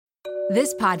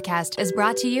This podcast is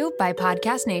brought to you by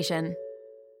Podcast Nation.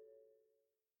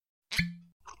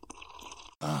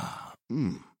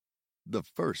 The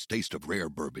first taste of rare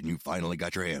bourbon you finally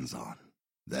got your hands on.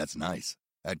 That's nice.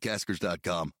 At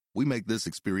Caskers.com, we make this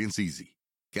experience easy.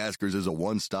 Caskers is a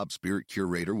one-stop spirit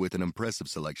curator with an impressive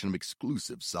selection of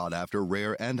exclusive, sought-after,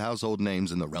 rare, and household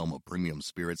names in the realm of premium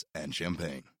spirits and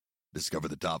champagne. Discover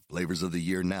the top flavors of the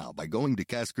year now by going to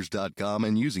Caskers.com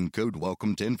and using code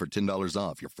WELCOME10 for $10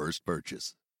 off your first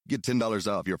purchase. Get $10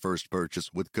 off your first purchase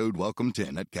with code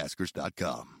WELCOME10 at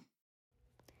Caskers.com.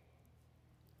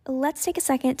 Let's take a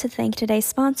second to thank today's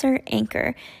sponsor,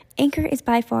 Anchor. Anchor is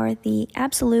by far the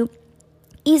absolute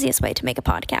easiest way to make a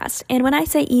podcast. And when I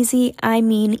say easy, I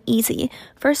mean easy.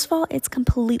 First of all, it's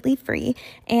completely free,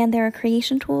 and there are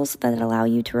creation tools that allow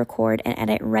you to record and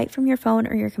edit right from your phone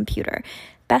or your computer.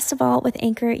 Best of all, with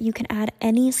Anchor, you can add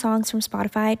any songs from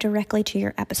Spotify directly to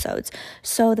your episodes.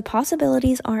 So the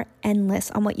possibilities are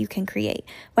endless on what you can create.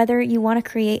 Whether you want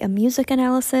to create a music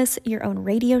analysis, your own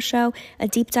radio show, a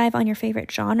deep dive on your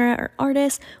favorite genre or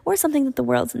artist, or something that the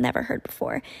world's never heard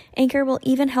before, Anchor will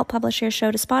even help publish your show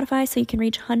to Spotify so you can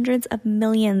reach hundreds of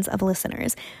millions of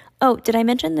listeners. Oh, did I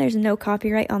mention there's no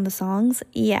copyright on the songs?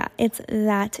 Yeah, it's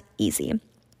that easy.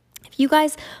 If you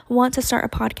guys want to start a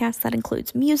podcast that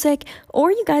includes music, or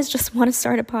you guys just want to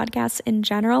start a podcast in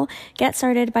general, get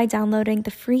started by downloading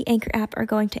the free Anchor app or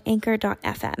going to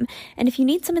anchor.fm. And if you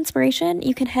need some inspiration,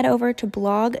 you can head over to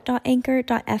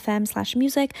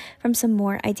blog.anchor.fm/music from some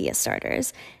more idea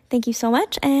starters. Thank you so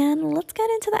much, and let's get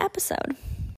into the episode.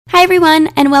 Hi everyone,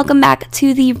 and welcome back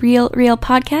to the Real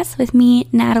Podcast with me,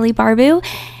 Natalie Barbu.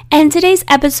 And today's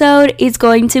episode is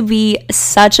going to be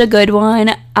such a good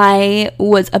one. I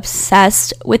was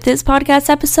obsessed with this podcast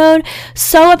episode,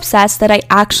 so obsessed that I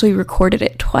actually recorded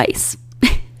it twice.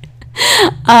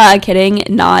 Kidding,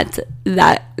 not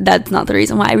that. That's not the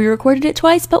reason why we recorded it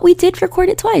twice, but we did record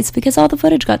it twice because all the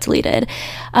footage got deleted.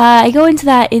 I go into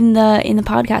that in the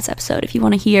podcast episode. If you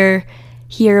want to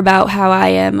hear about how I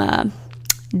am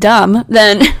dumb,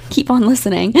 then keep on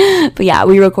listening. But yeah,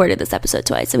 we recorded this episode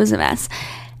twice. It was a mess.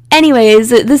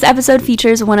 Anyways, this episode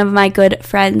features one of my good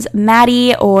friends,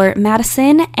 Maddie or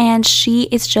Madison, and she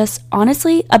is just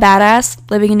honestly a badass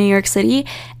living in New York City.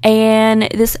 And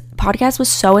this podcast was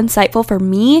so insightful for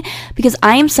me because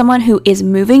I am someone who is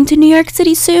moving to New York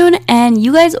City soon, and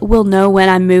you guys will know when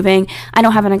I'm moving. I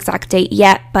don't have an exact date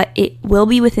yet, but it will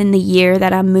be within the year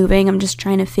that I'm moving. I'm just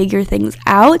trying to figure things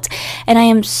out, and I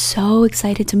am so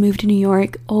excited to move to New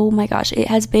York. Oh my gosh, it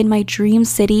has been my dream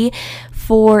city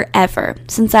forever.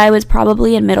 Since I was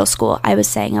probably in middle school, I was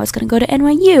saying I was going to go to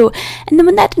NYU, and then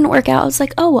when that didn't work out, I was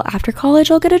like, oh, well, after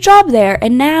college, I'll get a job there.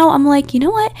 And now I'm like, you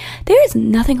know what? There is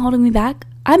nothing holding me back.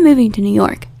 I'm moving to New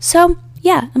York. So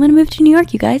yeah, I'm going to move to New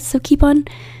York, you guys. So keep on.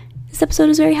 This episode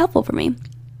is very helpful for me.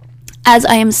 As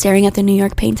I am staring at the New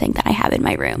York painting that I have in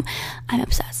my room, I'm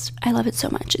obsessed. I love it so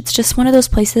much. It's just one of those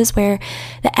places where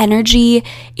the energy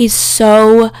is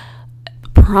so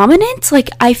prominent. Like,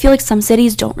 I feel like some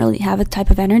cities don't really have a type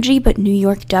of energy, but New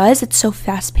York does. It's so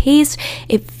fast paced.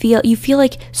 You feel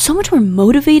like so much more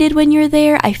motivated when you're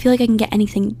there. I feel like I can get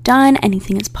anything done.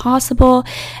 Anything is possible.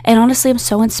 And honestly, I'm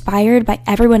so inspired by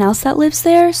everyone else that lives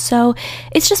there. So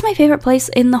it's just my favorite place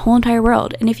in the whole entire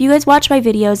world. And if you guys watch my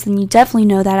videos, then you definitely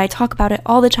know that I talk about it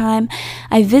all the time.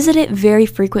 I visit it very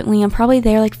frequently. I'm probably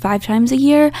there like 5 times a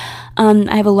year.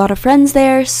 I have a lot of friends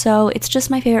there, so it's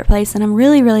just my favorite place, and I'm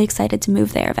really, really excited to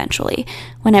move there eventually,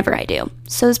 whenever I do.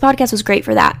 So this podcast was great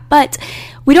for that. But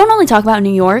we don't only talk about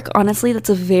New York. Honestly, that's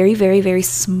a very, very, very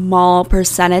small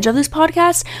percentage of this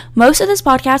podcast. Most of this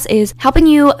podcast is helping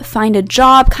you find a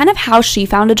job, kind of how she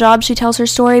found a job. She tells her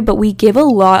story, but we give a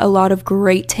lot of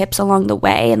great tips along the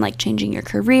way, and like changing your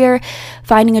career,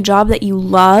 finding a job that you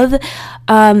love.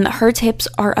 Her tips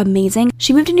are amazing.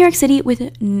 She moved to New York City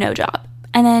with no job,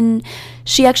 and then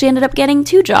she actually ended up getting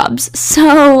 2 jobs.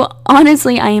 So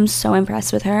honestly, I am so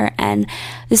impressed with her, and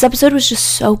this episode was just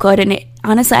so good. And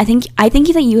honestly, I think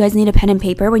that you guys need a pen and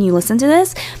paper when you listen to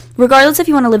this, regardless if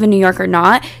you want to live in New York or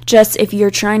not. Just if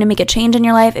you're trying to make a change in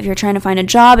your life, if you're trying to find a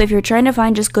job, if you're trying to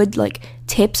find just good like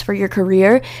tips for your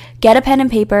career, get a pen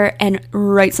and paper and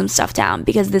write some stuff down,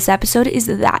 because this episode is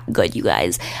that good, you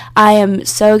guys. I am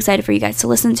so excited for you guys to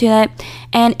listen to it.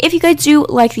 And if you guys do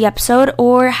like the episode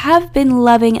or have been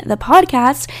loving the podcast,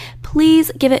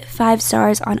 please give it 5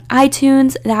 stars on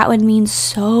iTunes. That would mean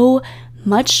so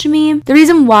much to me. The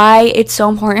reason why it's so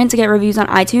important to get reviews on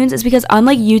iTunes is because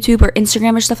unlike YouTube or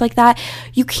Instagram or stuff like that,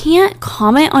 you can't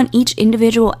comment on each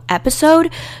individual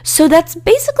episode. So that's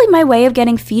basically my way of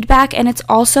getting feedback, and it's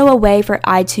also a way for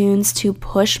iTunes to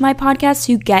push my podcast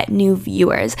to get new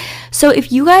viewers. So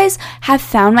if you guys have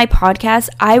found my podcast,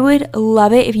 I would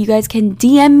love it if you guys can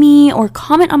DM me or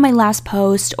comment on my last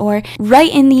post or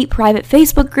write in the private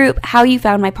Facebook group how you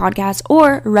found my podcast,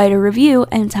 or write a review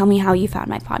and tell me how you found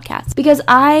my podcast. Because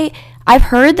I've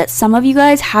heard that some of you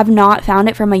guys have not found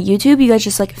it from my YouTube. You guys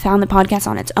just like found the podcast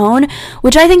on its own,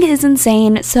 which I think is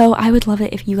insane. So I would love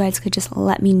it if you guys could just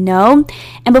let me know.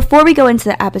 And before we go into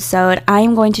the episode, I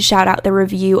am going to shout out the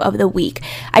review of the week.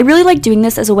 I really like doing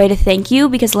this as a way to thank you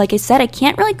because, like I said, I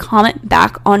can't really comment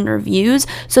back on reviews.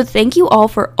 So thank you all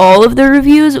for all of the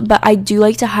reviews, but I do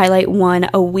like to highlight one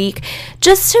a week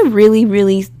just to really,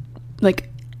 really like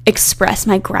express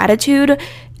my gratitude.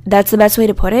 That's the best way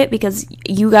to put it, because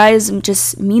you guys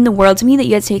just mean the world to me that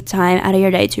you guys take time out of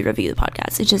your day to review the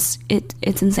podcast.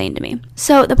 It's insane to me.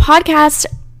 So the podcast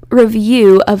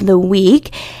review of the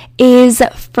week is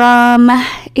from,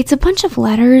 it's a bunch of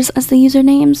letters as the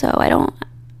username, so I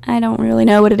don't really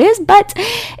know what it is, but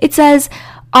it says,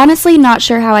 honestly, not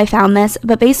sure how I found this,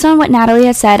 but based on what Natalie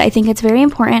has said, I think it's very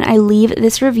important I leave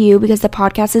this review because the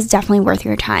podcast is definitely worth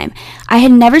your time. I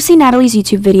had never seen Natalie's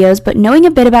YouTube videos, but knowing a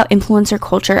bit about influencer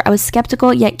culture, I was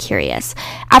skeptical yet curious.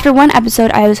 After one episode,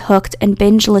 I was hooked and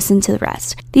binge listened to the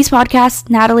rest. These podcasts,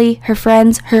 Natalie, her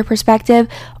friends, her perspective,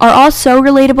 are all so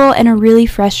relatable and a really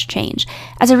fresh change.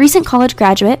 As a recent college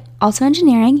graduate, also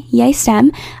engineering, yay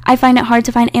STEM, I find it hard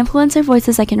to find influencer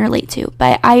voices I can relate to,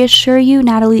 but I assure you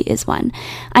Natalie is one.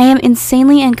 I am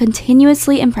insanely and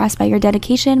continuously impressed by your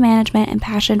dedication, management, and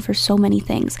passion for so many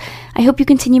things. I hope you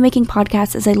continue making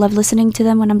podcasts as I love listening to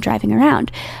them when I'm driving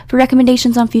around. For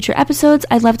recommendations on future episodes,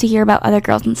 I'd love to hear about other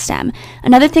girls in STEM.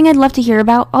 Another thing I'd love to hear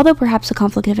about, although perhaps a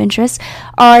conflict of interest,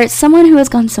 are someone who has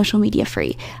gone social media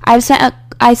free. I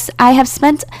have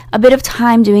spent a bit of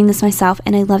time doing this myself,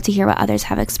 and I'd love to hear what others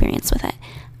have experienced with it.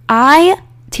 I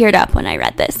teared up when I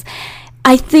read this.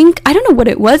 I don't know what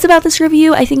it was about this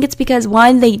review. I think it's because,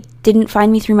 one, they didn't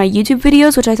find me through my YouTube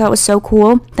videos, which I thought was so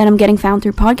cool that I'm getting found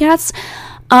through podcasts.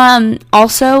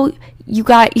 Also,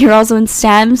 you're also in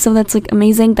STEM, so that's like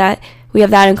amazing that we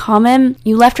have that in common.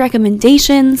 You left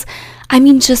recommendations. I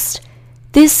mean, just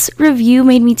this review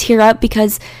made me tear up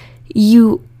because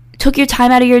you took your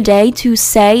time out of your day to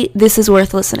say this is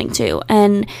worth listening to,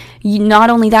 and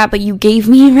not only that, but you gave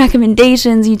me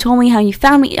recommendations. You told me how you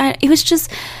found me.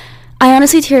 I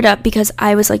honestly teared up because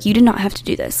I was like, you did not have to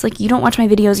do this. Like, you don't watch my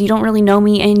videos, you don't really know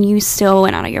me, and you still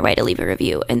went out of your way to leave a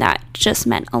review, and that just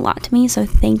meant a lot to me. So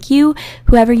thank you,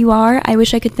 whoever you are. I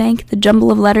wish I could thank the jumble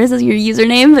of letters as your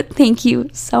username, but thank you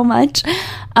so much.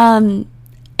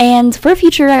 And for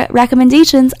future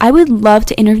recommendations, I would love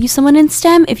to interview someone in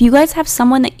STEM. If you guys have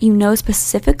someone that you know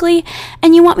specifically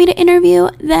and you want me to interview,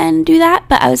 then do that.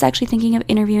 But I was actually thinking of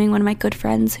interviewing one of my good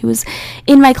friends who was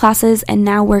in my classes and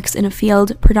now works in a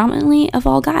field predominantly of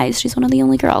all guys. She's one of the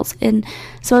only girls. And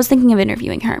so I was thinking of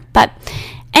interviewing her. But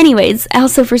anyways,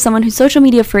 also for someone who's social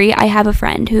media free, I have a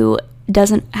friend who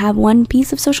doesn't have one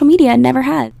piece of social media and never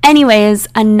had. Anyways,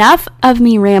 enough of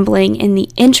me rambling in the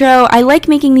intro. I like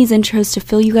making these intros to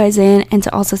fill you guys in and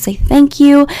to also say thank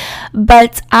you,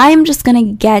 but I'm just gonna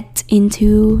get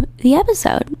into the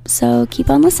episode, so keep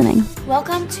on listening.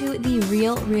 Welcome to the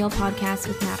Real podcast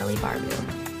with Natalie Barbu.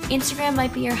 Instagram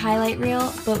might be your highlight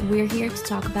reel, but we're here to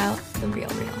talk about the real.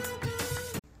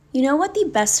 You know what the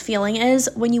best feeling is?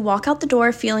 When you walk out the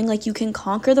door feeling like you can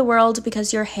conquer the world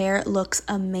because your hair looks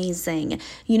amazing.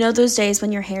 You know those days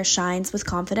when your hair shines with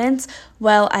confidence?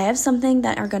 Well, I have something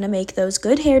that are going to make those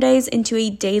good hair days into a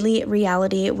daily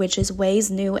reality, which is Ouai's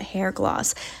new hair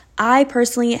gloss. I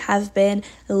personally have been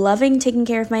loving taking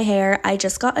care of my hair. I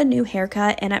just got a new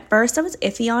haircut, and at first I was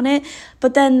iffy on it,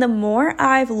 but then the more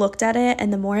I've looked at it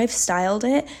and the more I've styled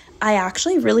it, I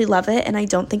actually really love it, and I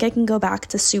don't think I can go back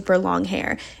to super long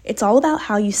hair. It's all about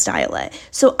how you style it.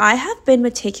 So I have been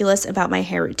meticulous about my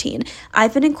hair routine.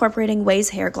 I've been incorporating Ouai's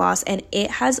hair gloss, and it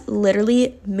has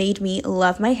literally made me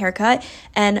love my haircut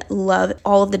and love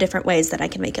all of the different ways that I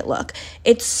can make it look.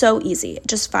 It's so easy.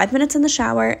 Just 5 minutes in the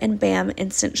shower, and bam,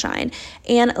 instant shine.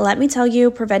 And let me tell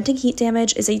you, preventing heat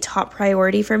damage is a top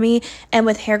priority for me, and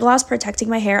with hair gloss protecting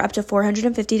my hair up to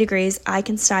 450 degrees, I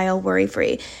can style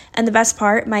worry-free. And the best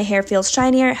part, my hair feels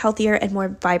shinier, healthier, and more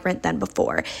vibrant than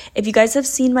before. If you guys have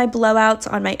seen my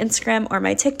blowouts on my Instagram or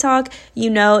my TikTok, you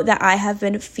know that I have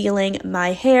been feeling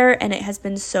my hair and it has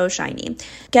been so shiny.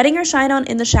 Getting your shine on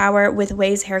in the shower with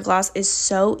Ouai's hair gloss is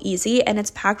so easy, and it's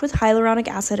packed with hyaluronic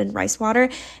acid and rice water,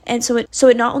 and so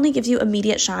it not only gives you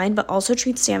immediate shine but also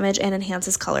treats damage and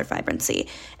enhances color vibrancy.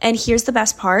 And here's the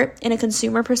best part. In a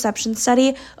consumer perception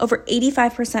study, over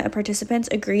 85% of participants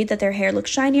agreed that their hair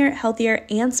looks shinier, healthier,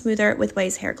 and smoother with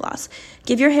Ouai's hair gloss.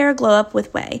 Give your hair a glow up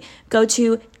with Ouai. Go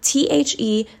to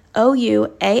THEOUAI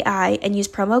and use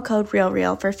promo code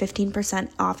REALREAL for 15%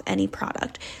 off any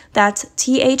product. That's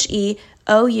THEOUAI.com,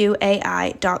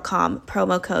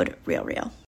 promo code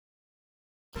REALREAL.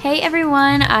 Hey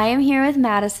everyone, I am here with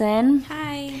Madison.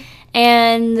 Hi.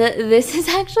 And this is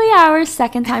actually our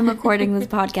second time recording this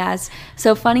podcast.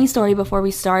 So funny story before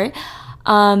we start.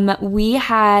 We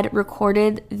had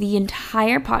recorded the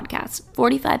entire podcast,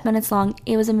 45 minutes long.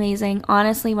 It was amazing.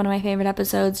 Honestly, one of my favorite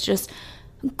episodes. Just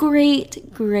great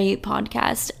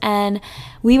podcast. And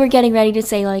we were getting ready to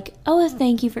say like, oh,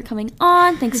 thank you for coming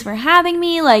on. Thanks for having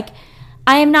me. Like,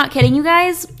 I am not kidding you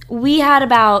guys. We had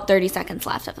about 30 seconds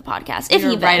left of the podcast. If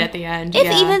even. Right at the end.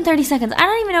 If even 30 seconds. I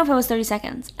don't even know if it was 30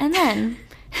 seconds. And then,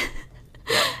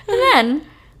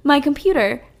 my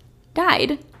computer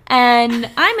died.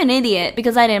 And I'm an idiot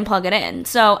because I didn't plug it in.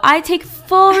 So I take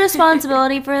full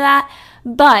responsibility for that.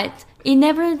 But it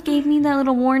never gave me that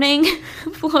little warning,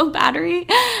 low battery.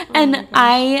 And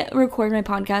I record my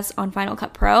podcast on Final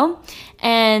Cut Pro.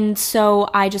 And so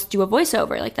I just do a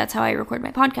voiceover. Like, that's how I record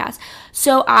my podcast.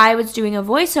 So I was doing a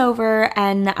voiceover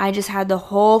and I just had the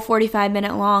whole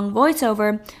 45-minute long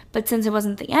voiceover. But since it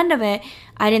wasn't the end of it,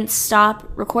 I didn't stop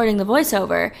recording the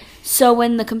voiceover. So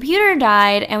when the computer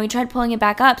died and we tried pulling it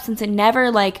back up, since it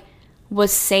never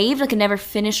was saved, it never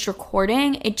finished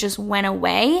recording, it just went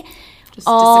away. Just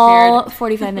all disappeared.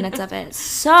 45 minutes of it.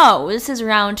 So this is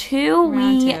round two.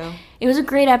 It was a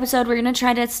great episode. We're gonna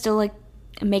try to still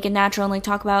make it natural and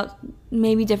talk about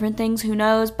maybe different things. Who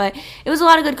knows? But it was a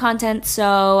lot of good content.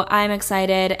 So I'm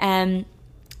excited. And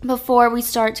before we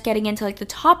start getting into the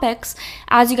topics,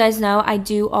 as you guys know, I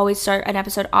do always start an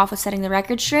episode off with setting the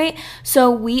record straight.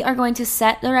 So we are going to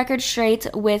set the record straight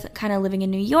with kind of living in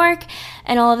New York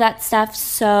and all of that stuff.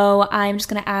 So I'm just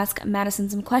going to ask Madison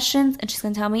some questions and she's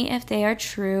going to tell me if they are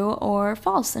true or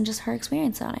false and just her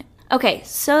experience on it. Okay,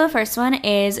 so the first one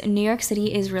is New York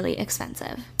City is really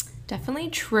expensive.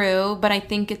 Definitely true, but I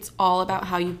think it's all about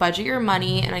how you budget your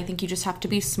money, and I think you just have to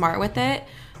be smart with it.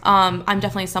 I'm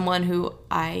definitely someone who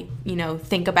I,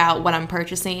 think about what I'm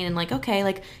purchasing and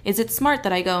is it smart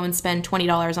that I go and spend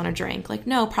 $20 on a drink?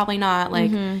 No, probably not.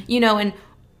 And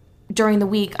during the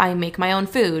week I make my own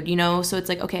food, so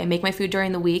it's okay, I make my food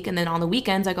during the week and then on the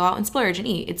weekends I go out and splurge and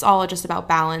eat. It's all just about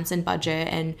balance and budget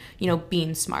and,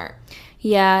 being smart.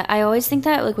 Yeah, I always think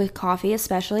that with coffee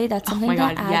especially, that's something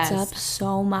that adds up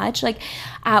so much.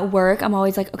 At work, I'm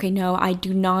always okay, no, I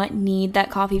do not need that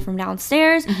coffee from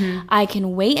downstairs. I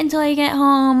can wait until I get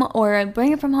home or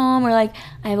bring it from home, or I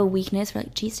have a weakness for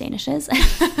cheese danishes.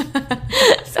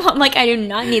 So I'm I do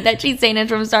not need that cheese danish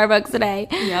from Starbucks today.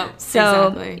 Yep. So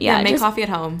exactly. Yeah, make coffee at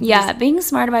home. Yeah, being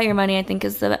smart about your money I think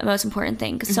is the most important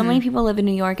thing, because so many people live in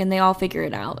New York and they all figure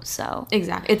it out. So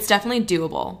exactly. It's definitely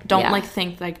doable. Don't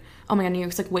think oh my God, New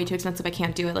York's way too expensive, I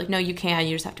can't do it. No, you can.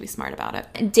 You just have to be smart about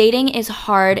it. Dating is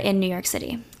hard in New York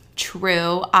City.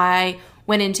 True. I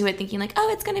went into it thinking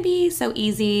it's going to be so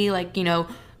easy.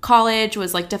 College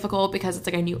was difficult because it's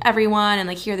I knew everyone, and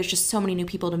here there's just so many new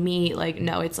people to meet.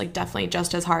 No, it's definitely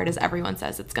just as hard as everyone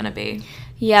says it's going to be.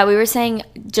 Yeah, we were saying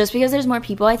just because there's more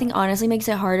people, I think honestly makes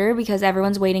it harder because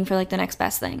everyone's waiting for the next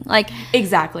best thing.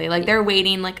 Exactly. They're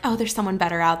waiting oh, there's someone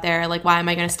better out there. Why am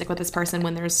I going to stick with this person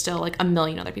when there's still a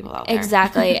million other people out there?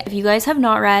 Exactly. If you guys have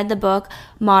not read the book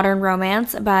Modern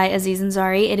Romance by Aziz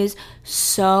Ansari, it is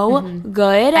so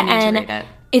good. I need to read it.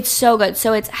 It's so good.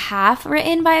 So it's half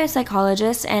written by a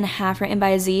psychologist and half written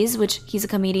by Aziz, which he's a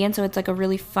comedian, so it's a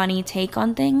really funny take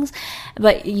on things.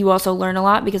 But you also learn a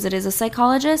lot because it is a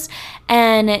psychologist.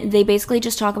 And they basically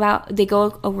just talk about, they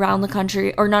go around the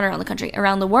country, or not around the country,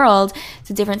 around the world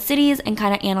to different cities and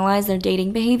kind of analyze their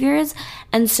dating behaviors.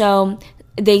 And so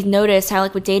they noticed how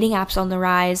with dating apps on the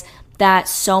rise, that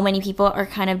so many people are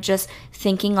kind of just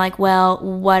thinking well,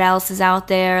 what else is out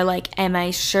there? Am I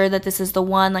sure that this is the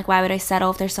one? Why would I settle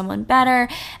if there's someone better?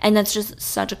 And that's just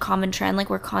such a common trend.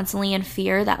 We're constantly in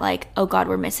fear that oh God,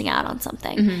 we're missing out on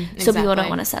something. Exactly. So people don't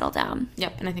want to settle down.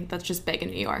 Yep. And I think that's just big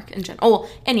in New York in general. Well,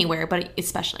 anywhere, but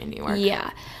especially in New York. Yeah.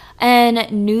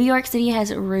 And New York City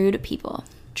has rude people.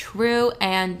 true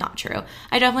and not true.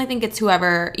 I definitely think it's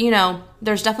whoever, you know,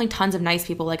 there's definitely tons of nice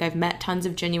people. Like, I've met tons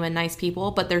of genuine nice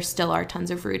people, but there still are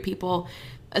tons of rude people,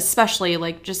 especially,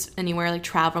 like, just anywhere, like,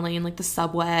 traveling, like, the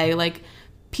subway, like,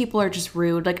 people are just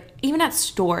rude. Like, even at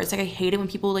stores, like, I hate it when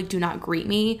people, like, do not greet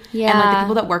me. Yeah. And, like, the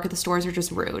people that work at the stores are just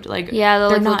rude. Like, yeah, they'll,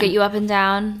 like, not, look at you up and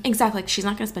down. Exactly. Like, she's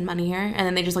not going to spend money here. And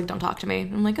then they just, like, don't talk to me.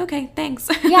 I'm like, okay, thanks.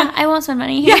 Yeah, I won't spend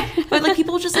money here. Yeah. But, like,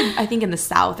 people just, like, I think in the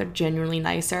South are genuinely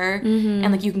nicer. Mm-hmm.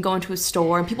 And, like, you can go into a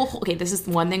store and people, okay, this is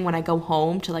one thing when I go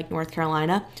home to, like, North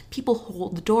Carolina, people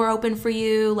hold the door open for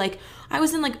you. Like, I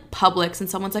was in, like, Publix and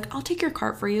someone's like, I'll take your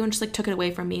cart for you, and just, like, took it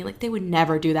away from me. Like, they would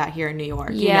never do that here in New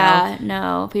York, you know?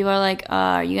 No. People are like,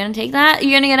 are you going to take that?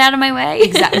 You're going to get out of my way?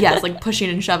 Exactly. Yes, like, pushing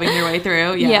and shoving their way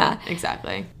through. Yeah,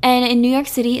 exactly. And in New York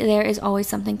City, there is always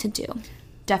something to do.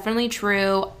 Definitely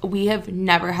true. We have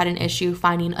never had an issue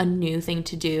finding a new thing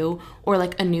to do or,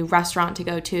 like, a new restaurant to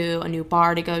go to, a new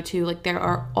bar to go to. Like, there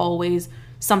are always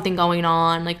something going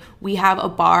on. Like, we have a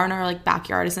bar in our, like,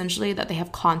 backyard, essentially, that they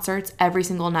have concerts every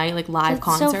single night, like, live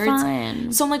concerts. So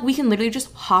fun. So, like, we can literally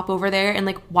just hop over there and,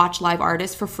 like, watch live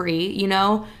artists for free, you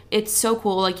know? It's so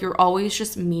cool. Like, you're always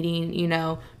just meeting, you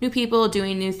know, new people,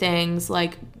 doing new things.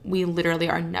 Like, we literally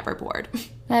are never bored.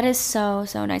 That is so,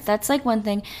 so nice. That's, like, one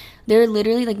thing. They're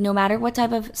literally, like, no matter what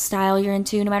type of style you're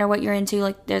into, no matter what you're into,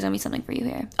 like, there's gonna be something for you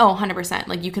here. Oh, 100%.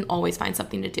 Like, you can always find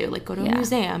something to do. Like, go to a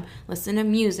museum, listen to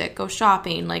music, go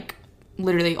shopping. Like,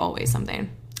 literally always something.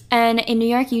 And in New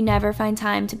York, you never find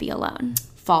time to be alone.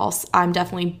 False. I'm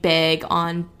definitely big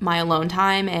on my alone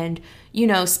time and, you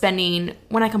know, spending,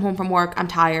 when I come home from work, I'm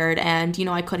tired and, you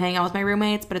know, I could hang out with my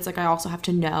roommates, but it's like I also have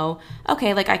to know,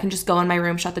 okay, like, I can just go in my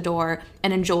room, shut the door,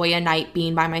 and enjoy a night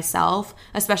being by myself,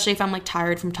 especially if I'm, like,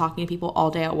 tired from talking to people all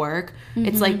day at work. Mm-hmm.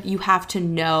 It's like you have to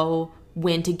know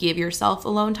when to give yourself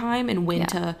alone time and when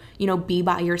to, you know, be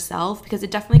by yourself, because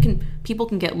it definitely people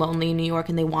can get lonely in New York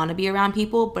and they want to be around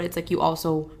people, but it's like you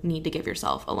also need to give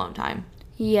yourself alone time.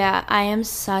 Yeah, I am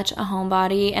such a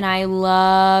homebody, and I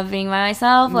love being by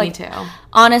myself. Like, me too.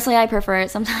 Honestly, I prefer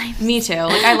it sometimes. Me too.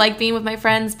 Like, I like being with my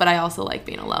friends, but I also like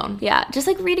being alone. Yeah, just,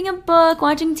 like, reading a book,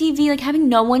 watching TV, like, having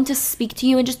no one to speak to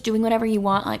you and just doing whatever you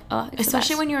want. Like, it's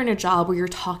especially when you're in a job where you're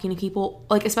talking to people.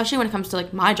 Like, especially when it comes to,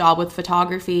 like, my job with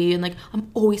photography, and, like,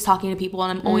 I'm always talking to people,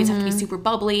 and I'm always have to be super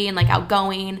bubbly and, like,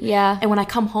 outgoing. Yeah. And when I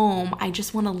come home, I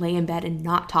just want to lay in bed and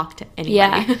not talk to anybody.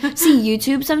 Yeah. See,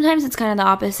 YouTube, sometimes it's kind of the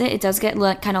opposite. It does get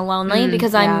kind of lonely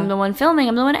because I'm the one filming,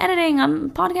 I'm the one editing,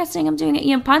 I'm podcasting, I'm doing it.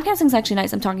 You know, podcasting's actually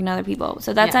nice. I'm talking to other people.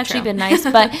 So that's actually been nice.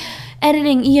 But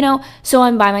editing, you know, so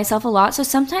I'm by myself a lot. So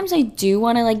sometimes I do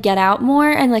want to, like, get out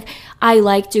more, and, like, I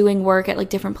like doing work at, like,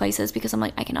 different places because I'm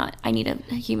like, I need a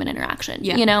human interaction.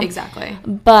 Yeah, you know? Exactly.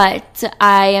 But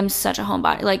I am such a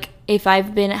homebody. Like, if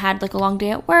I've had, like, a long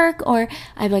day at work, or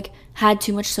I've, like, had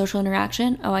too much social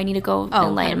interaction, I need to go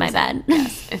and lay 100%. In my bed.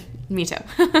 Yes. Me too.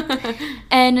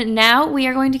 And now we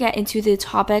are going to get into the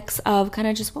topics of kind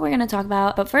of just what we're going to talk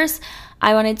about. But first,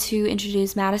 I wanted to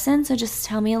introduce Madison. So just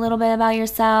tell me a little bit about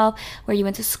yourself, where you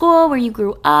went to school, where you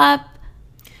grew up.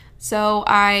 So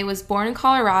I was born in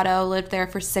Colorado, lived there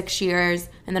for 6 years,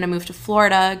 and then I moved to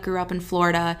Florida, grew up in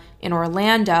Florida, in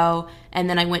Orlando, and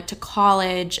then I went to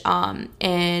college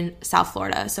in South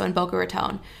Florida, so in Boca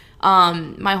Raton.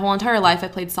 My whole entire life I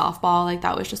played softball. Like,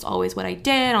 that was just always what I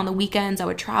did. On the weekends I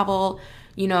would travel,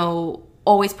 you know,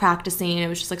 always practicing. It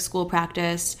was just like school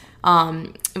practice.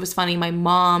 It was funny, my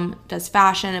mom does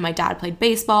fashion and my dad played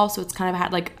baseball, so it's kind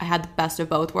of I had the best of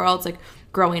both worlds. Like,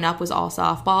 growing up was all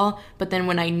softball, but then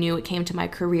when I knew it came to my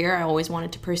career, I always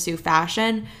wanted to pursue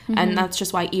fashion. Mm-hmm. And that's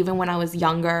just why even when I was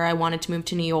younger, I wanted to move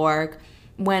to New York.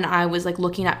 When I was, like,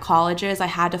 looking at colleges, I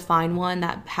had to find one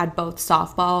that had both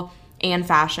softball and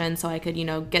fashion, so I could, you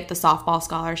know, get the softball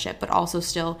scholarship, but also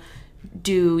still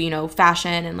do, you know,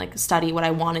 fashion and, like, study what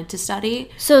I wanted to study.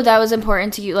 So that was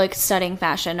important to you, like, studying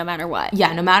fashion no matter what?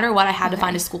 Yeah, no matter what, I had to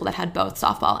find a school that had both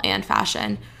softball and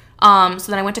fashion. So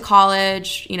then I went to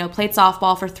college, you know, played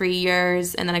softball for 3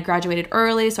 years, and then I graduated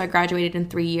early, so I graduated in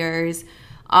 3 years.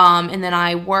 And then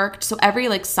I worked, so every,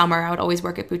 like, summer I would always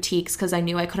work at boutiques because I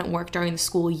knew I couldn't work during the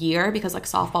school year because, like,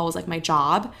 softball was, like, my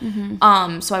job.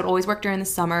 Mm-hmm. So I would always work during the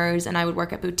summers, and I would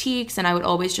work at boutiques, and I would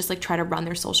always just, like, try to run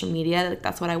their social media. Like,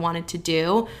 that's what I wanted to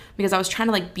do because I was trying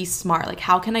to, like, be smart. Like,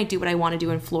 how can I do what I want to do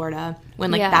in Florida when,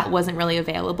 like, that wasn't really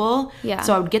available? Yeah.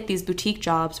 So I would get these boutique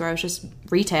jobs where I was just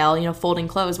retail, you know, folding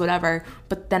clothes, whatever.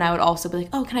 But then I would also be like,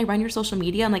 oh, can I run your social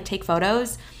media and, like, take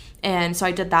photos? And so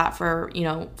I did that for, you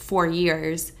know, 4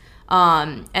 years.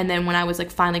 And then when I was, like,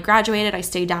 finally graduated, I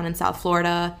stayed down in South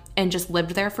Florida and just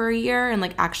lived there for a year and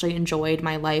like actually enjoyed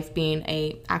my life being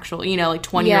a actual, you know, like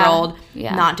 20-year-old,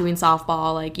 not doing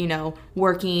softball, like, you know,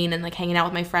 working and like hanging out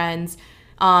with my friends.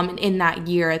 And in that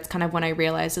year, it's kind of when I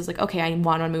realized it was like, okay, I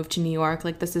want to move to New York.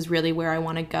 Like, this is really where I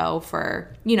want to go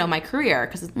for, you know, my career.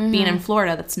 Because being in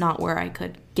Florida, that's not where I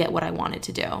could get what I wanted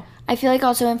to do. I feel like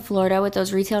also in Florida with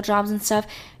those retail jobs and stuff,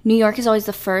 New York is always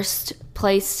the first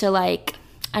place to like,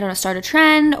 I don't know, start a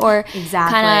trend or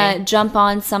kind of jump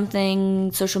on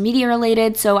something social media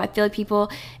related. So I feel like people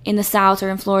in the South or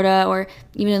in Florida or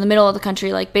even in the middle of the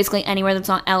country, like basically anywhere that's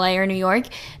not LA or New York,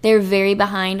 they're very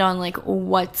behind on like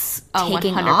what's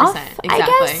taking 100%, off, exactly. I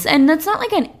guess. And that's not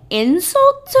like an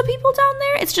insult to people down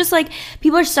there. It's just like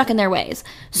people are stuck in their ways.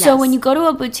 So when you go to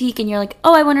a boutique and you're like,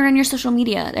 oh, I want to run your social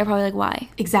media, they're probably like, why?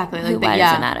 Exactly. Like, why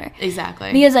does it matter?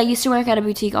 Exactly. Because I used to work at a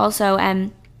boutique also,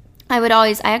 and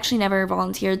I actually never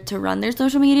volunteered to run their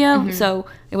social media, so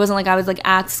it wasn't like I was like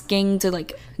asking to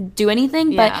like do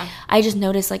anything, but I just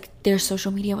noticed like their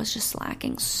social media was just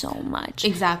lacking so much.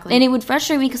 Exactly. And it would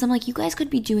frustrate me because I'm like, you guys could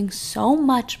be doing so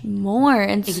much more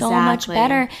and so much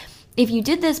better if you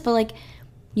did this, but like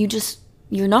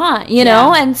you're not, you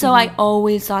know? And so I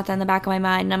always thought that in the back of my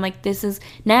mind, and I'm like, this is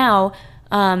now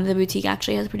the boutique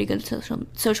actually has pretty good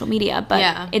social media,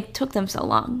 but it took them so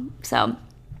long. So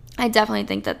I definitely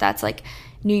think that that's like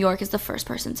New York is the first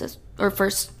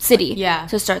city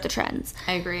to start the trends.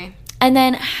 I agree. And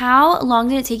then how long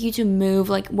did it take you to move?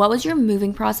 Like, what was your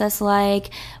moving process like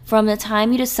from the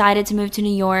time you decided to move to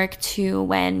New York to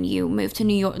when you moved to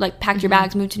New York, like packed your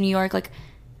bags, moved to New York? Like,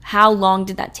 how long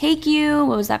did that take you?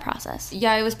 What was that process?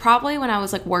 Yeah, it was probably when I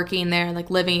was like working there, like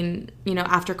living, you know,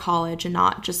 after college and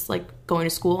not just like going to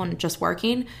school and just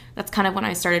working. That's kind of when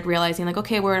I started realizing like,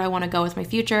 okay, where do I want to go with my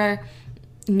future?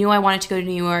 Knew I wanted to go to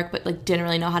New York, but like didn't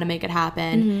really know how to make it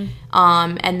happen.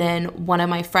 And then one of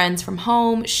my friends from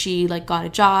home, she like got a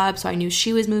job, so I knew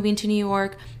she was moving to New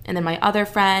York. And then my other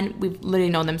friend, we've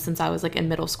literally known them since I was like in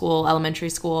middle school, elementary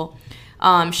school.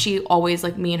 She always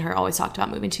like, me and her always talked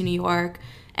about moving to New York.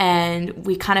 And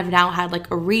we kind of now had like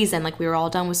a reason, like we were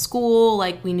all done with school,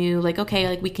 like we knew like, okay,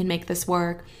 like we can make this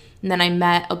work. And then I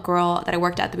met a girl that I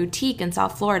worked at the boutique in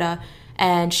South Florida,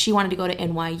 and she wanted to go to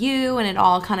NYU, and it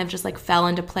all kind of just like fell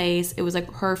into place. It was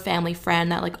like her family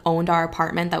friend that like owned our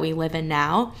apartment that we live in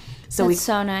now. So That's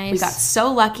so nice. We got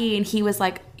so lucky, and he was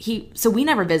like, so we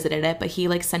never visited it, but he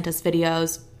like sent us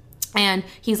videos, and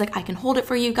he's like, I can hold it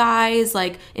for you guys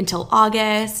like until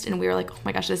August. And we were like, oh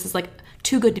my gosh, this is like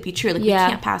too good to be true. Like we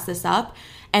can't pass this up.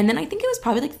 And then I think it was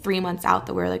probably like 3 months out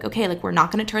that we were like, okay, like we're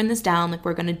not going to turn this down. Like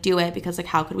we're going to do it because like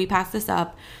how could we pass this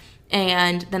up?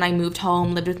 And then I moved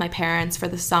home, lived with my parents for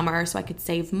the summer so I could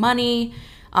save money.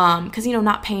 Because, you know,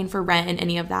 not paying for rent and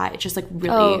any of that, it's just like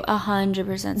really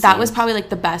 100%. That was probably like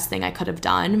the best thing I could have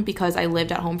done, because I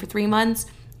lived at home for 3 months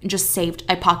and just saved.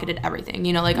 I pocketed everything,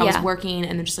 you know, like I was working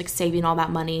and then just like saving all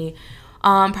that money.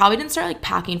 Probably didn't start like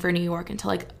packing for New York until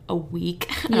like a week.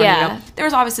 I don't know. There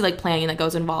was obviously like planning that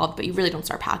goes involved, but you really don't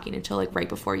start packing until like right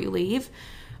before you leave.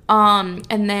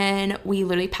 And then we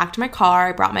literally packed my car.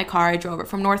 I brought my car. I drove it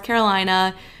from North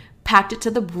Carolina, packed it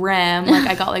to the brim. Like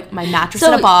I got like my mattress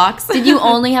in a box. Did you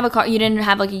only have a car? You didn't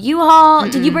have like a U-Haul?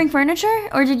 Did you bring furniture,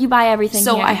 or did you buy everything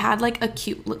So here? I had like a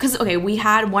cute, because okay, we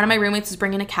had one of my roommates was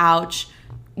bringing a couch.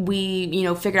 We, you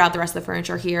know, figured out the rest of the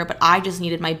furniture here, but I just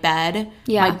needed my bed,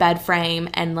 my bed frame,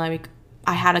 and like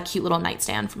I had a cute little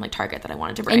nightstand from like Target that I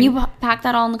wanted to bring. And you packed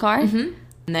that all in the car? And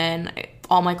then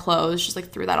all my clothes, just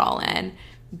like threw that all in,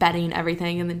 bedding,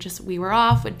 everything, and then just we were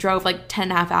off. It drove like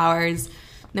 10.5 hours.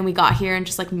 Then we got here and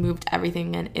just like moved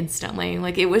everything in instantly.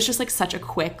 Like it was just like such a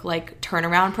quick like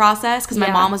turnaround process, because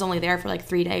my mom was only there for like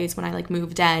 3 days when I like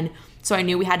moved in. So I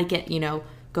knew we had to get, you know,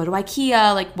 go to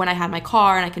IKEA like when I had my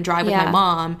car and I can drive with my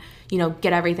mom, you know,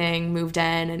 get everything moved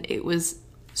in. And it was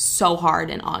so hard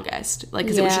in August, like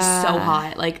because it was just so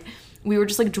hot. Like we were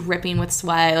just like dripping with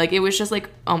sweat. Like it was just like,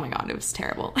 oh my God, it was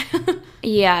terrible.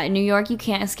 Yeah, in New York, you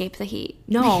can't escape the heat.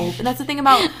 No, that's the thing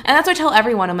about, and that's what I tell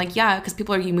everyone. I'm like, yeah, because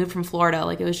people are, you moved from Florida,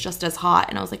 like it was just as hot.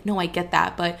 And I was like, no, I get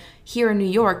that. But here in New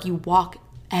York, you walk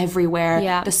everywhere.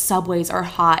 Yeah. The subways are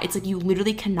hot. It's like you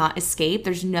literally cannot escape.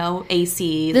 There's no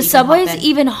AC. The subway's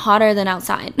even hotter than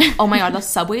outside. Oh my God, the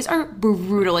subways are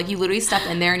brutal. Like you literally step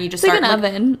in there and you just it's start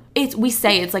like an oven. We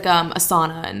say it's like a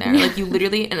sauna in there. Like you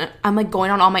literally, and I'm like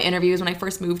going on all my interviews when I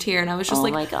first moved here, and I was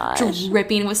just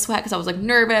dripping with sweat because I was like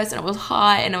nervous and it was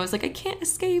hot, and I was like, I can't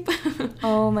escape.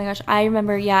 Oh my gosh, I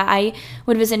remember. Yeah, I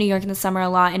would visit New York in the summer a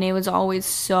lot, and it was always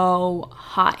so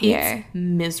hot here. It's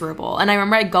miserable. And I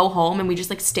remember I'd go home and we just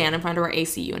like stand in front of our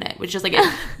AC unit, which is like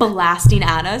blasting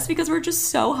at us because we're just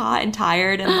so hot and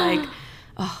tired, and like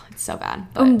Oh, it's so bad.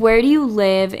 But, And where do you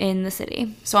live in the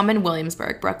city? so I'm in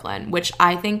Williamsburg, Brooklyn, which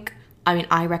I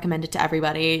recommend it to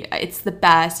everybody. It's the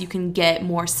best. You can get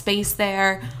more space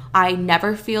there. I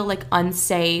never feel like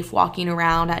unsafe walking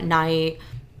around at night.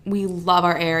 We love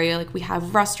our area. Like, we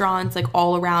have restaurants like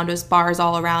all around us, bars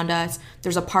all around us.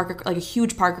 There's a park, like a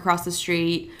huge park across the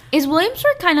street. Is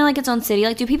Williamsburg kind of like its own city?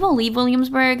 Like, do people leave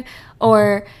Williamsburg,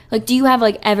 or like do you have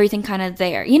like everything kind of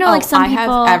there? You know, like some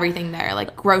people have everything there,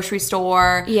 like grocery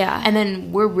store. Yeah. And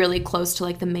then we're really close to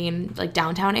like the main like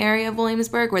downtown area of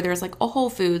Williamsburg, where there's like a Whole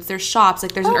Foods, there's shops,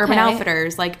 like there's an Urban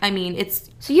Outfitters. Like, I mean, it's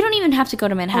so you don't even have to go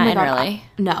to Manhattan, really.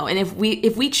 No, and if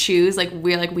we choose, like,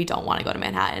 we don't want to go to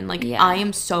Manhattan. Like, I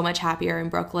am so much happier in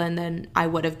Brooklyn than I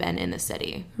would have been in the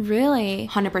city. Really?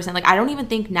 100%. Like, I don't even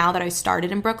think now that I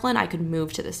started in Brooklyn, I could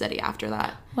move to the city after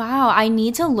that. Wow, I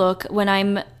need to look when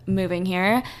I'm moving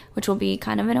here, which will be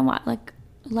kind of in a while, like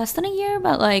less than a year,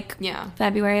 but like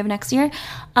February of next year.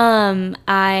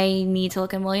 I need to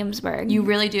look in Williamsburg. You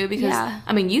really do, because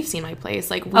I mean, you've seen my place.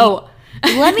 Like,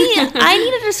 I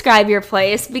need to describe your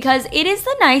place, because it is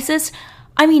the nicest.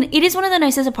 I mean, it is one of the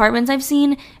nicest apartments I've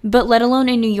seen, but let alone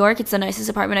in New York, it's the nicest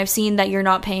apartment I've seen that you're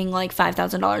not paying like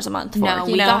 $5,000 a month for.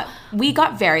 No, we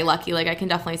got very lucky. Like, I can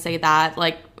definitely say that.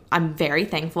 Like, I'm very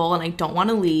thankful, and I don't want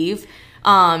to leave.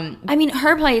 I mean,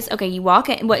 her place, okay, you walk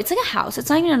in, it's like a house. It's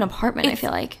not even an apartment, I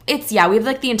feel like. We have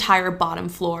like the entire bottom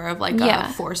floor of like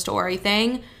a 4-story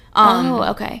thing.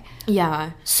 Okay.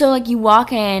 Yeah. So like you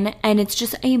walk in and it's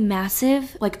just a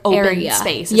massive like open area.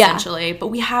 Space essentially. But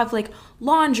we have like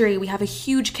laundry, we have a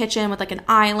huge kitchen with like an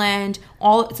island.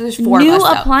 So there's 4 of us. New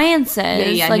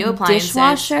appliances. Yeah, like new appliances.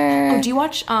 Dishwasher. Oh, do you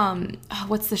watch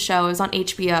what's the show? It was on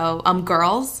HBO.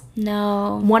 Girls?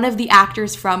 No. One of the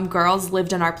actors from Girls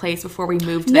lived in our place before we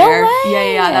moved there. No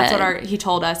way. Yeah. That's what he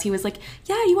told us. He was like,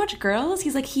 "Yeah, you watch Girls?"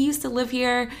 He's like, he used to live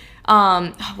here.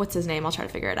 What's his name? I'll try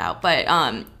to figure it out.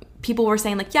 But people were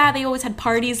saying like, yeah, they always had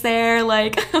parties there.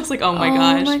 Like, I was like, oh my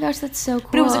gosh, that's so cool.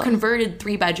 But it was a converted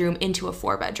 3-bedroom into a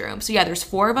 4-bedroom. So yeah, there's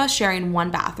 4 of us sharing 1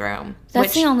 bathroom.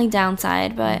 That's the only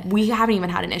downside, but we haven't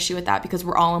even had an issue with that because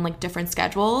we're all on like different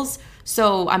schedules.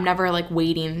 So I'm never like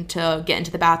waiting to get into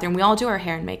the bathroom. We all do our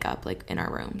hair and makeup like in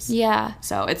our rooms. Yeah.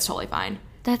 So it's totally fine.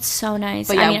 That's so nice.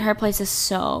 But yeah, I mean, her place is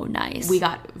so nice. We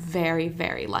got very,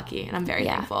 very lucky, and I'm very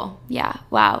thankful. Yeah.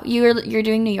 Wow. You're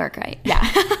doing New York, right? Yeah.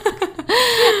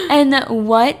 And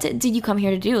what did you come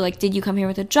here to do? Like, did you come here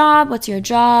with a job? What's your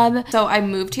job? So I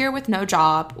moved here with no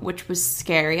job, which was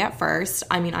scary at first.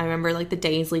 I mean, I remember like the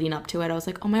days leading up to it. I was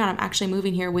like, oh my God, I'm actually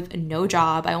moving here with no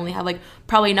job. I only have like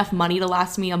probably enough money to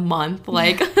last me a month.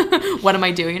 Like, what am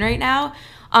I doing right now?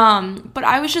 But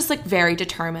I was just like very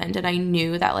determined, and I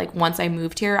knew that like once I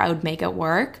moved here, I would make it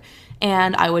work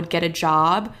and I would get a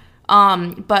job.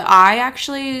 But I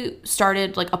actually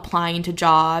started like applying to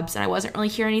jobs, and I wasn't really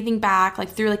hearing anything back, like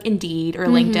through like Indeed or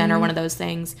LinkedIn or one of those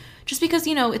things, just because,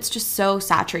 you know, it's just so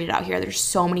saturated out here. There's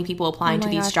so many people applying to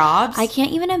these jobs. I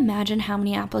can't even imagine how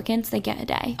many applicants they get a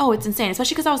day. Oh, it's insane,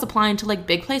 especially because I was applying to like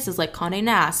big places like Condé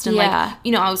Nast, and like,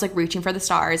 you know, I was like reaching for the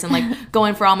stars and like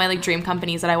going for all my like dream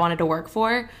companies that I wanted to work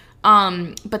for.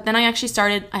 But then I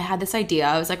actually I had this idea.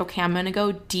 I was like, okay, I'm gonna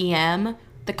go DM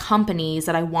the companies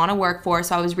that I want to work for.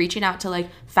 So I was reaching out to like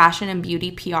fashion and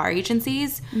beauty PR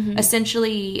agencies,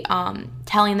 essentially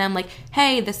telling them like,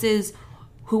 hey, this is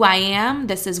who I am,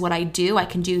 this is what I do, I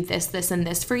can do this, this, and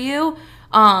this for you.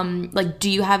 Like,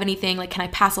 do you have anything, like, can I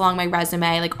pass along my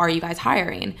resume? Like, are you guys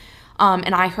hiring?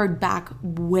 And I heard back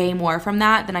way more from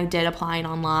that than I did applying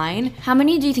online. How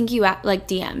many do you think you like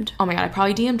DM'd? Oh my God, I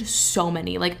probably DM'd so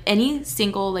many. Like any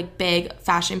single like big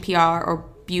fashion PR or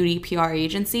beauty PR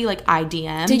agency, like I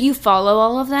DM. Did you follow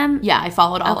all of them? Yeah, I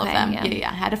followed all of them. Yeah,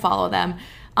 I had to follow them.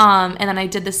 And then I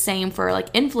did the same for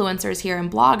like influencers here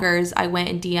and bloggers. I went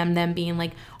and DM'd them being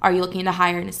like, are you looking to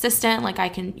hire an assistant? Like I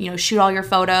can, you know, shoot all your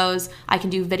photos. I can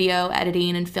do video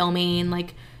editing and filming.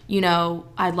 Like, you know,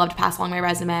 I'd love to pass along my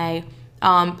resume.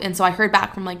 And so I heard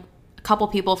back from like a couple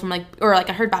people from like, or like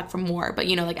I heard back from more, but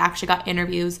you know, like actually got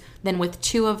interviews then with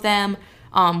 2 of them.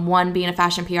 One being a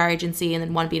fashion PR agency and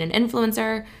then one being an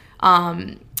influencer.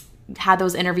 Had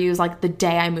those interviews like the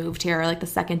day I moved here, like the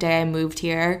second day I moved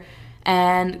here.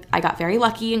 And I got very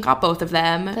lucky and got both of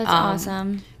them. That's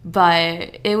awesome.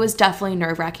 But it was definitely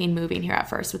nerve-wracking moving here at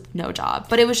first with no job.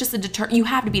 But it was just you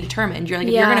have to be determined. You're like,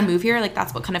 if you're going to move here, like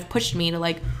that's what kind of pushed me to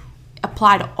like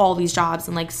apply to all these jobs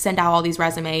and like send out all these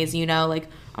resumes, you know, like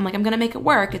I'm going to make it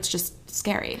work. It's just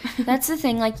scary. That's the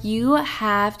thing. Like you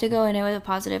have to go in it with a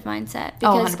positive mindset.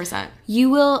 Because 100%.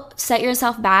 You will set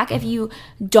yourself back if you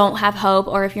don't have hope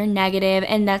or if you're negative.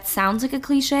 And that sounds like a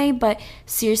cliche, but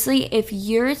seriously, if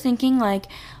you're thinking like,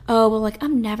 oh, well, like,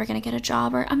 I'm never going to get a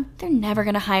job, or they're never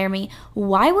going to hire me.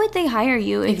 Why would they hire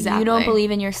you if you don't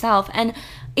believe in yourself? And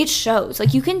it shows.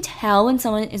 Like, you can tell when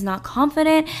someone is not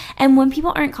confident, and when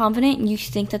people aren't confident, you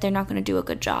think that they're not going to do a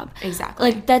good job.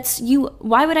 Exactly. Like, that's you.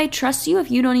 Why would I trust you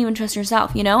if you don't even trust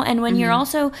yourself, you know? And when you're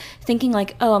also thinking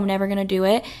like, oh, I'm never going to do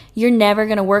it, you're never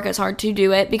going to work as hard to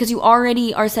do it, because you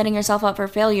already are setting yourself up for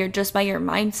failure just by your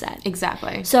mindset.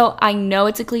 Exactly. So I know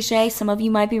it's a cliche. Some of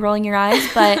you might be rolling your eyes,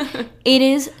 but it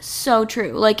is so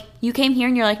true. Like, you came here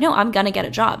and you're like, no, I'm going to get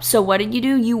a job. So what did you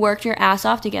do? You worked your ass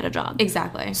off to get a job.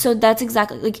 Exactly. So that's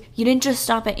exactly, like, you didn't just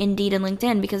stop at Indeed and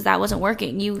LinkedIn because that wasn't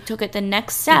working. You took it the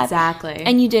next step. Exactly.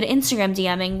 And you did Instagram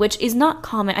DMing, which is not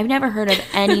common. I've never heard of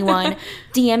anyone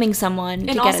DMing someone to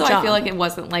get a job. And also, I feel like it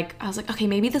wasn't like, I was like, okay,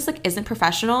 maybe this like isn't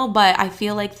professional, but I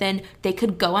feel like then they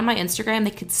could go on my Instagram,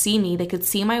 they could see me, they could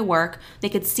see my work, they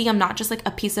could see I'm not just like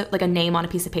a piece of, like a name on a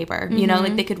piece of paper, you know,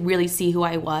 like they could really see who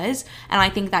I was. And I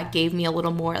think that gave me a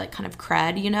little more like kind of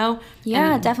cred, you know?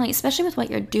 Yeah, and, definitely. Especially with what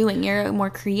you're doing. You're a more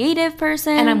creative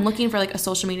person. And I'm looking for like a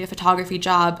social media photography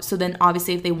job. So then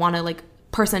obviously if they want to like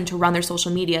person to run their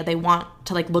social media, they want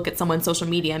to like look at someone's social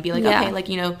media and be like, okay, like,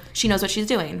 you know, she knows what she's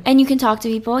doing. And you can talk to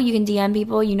people, you can DM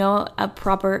people, you know, a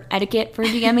proper etiquette for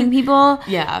DMing people.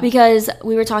 Yeah. Because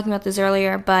we were talking about this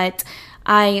earlier, but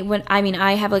I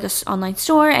have like a online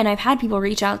store, and I've had people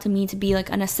reach out to me to be like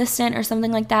an assistant or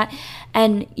something like that,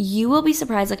 and you will be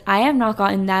surprised. Like, I have not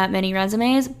gotten that many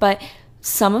resumes, but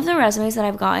some of the resumes that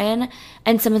I've gotten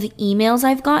and some of the emails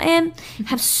I've gotten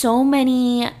have so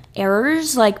many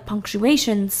errors, like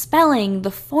punctuation, spelling, the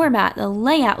format, the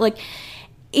layout. Like,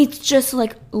 it's just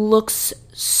like looks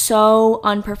so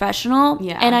unprofessional.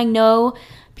 Yeah. And I know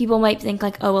people might think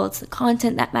like, oh, well, it's the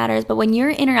content that matters. But when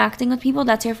you're interacting with people,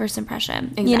 that's your first impression.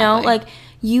 Exactly. You know, like,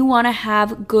 you want to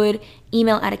have good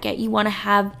email etiquette. You want to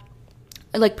have,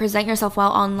 like, present yourself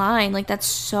well online. Like, that's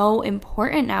so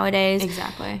important nowadays.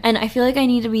 Exactly. And I feel like I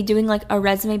need to be doing like a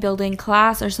resume building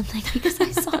class or something, because I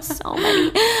saw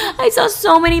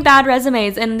so many bad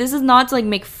resumes. And this is not to like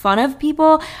make fun of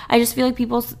people. I just feel like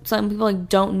some people like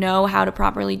don't know how to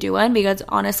properly do one, because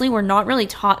honestly, we're not really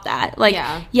taught that. Like,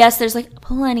 yes, there's like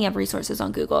plenty of resources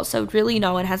on Google, so really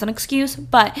no one has an excuse.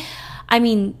 But I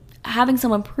mean, having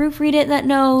someone proofread it that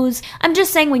knows. I'm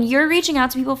just saying, when you're reaching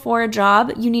out to people for a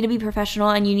job, you need to be professional,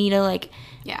 and you need to like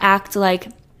act like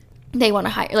they want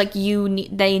to hire, like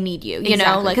they need you, you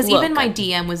know, like, because even my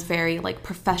DM was very like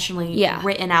professionally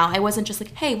written out. I wasn't just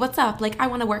like, hey, what's up? Like, I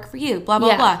want to work for you, blah,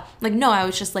 blah, blah. Like, no, I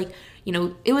was just like, you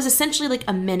know, it was essentially like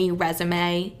a mini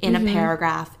resume in a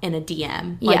paragraph in a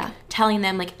DM. Like, telling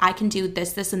them, like, I can do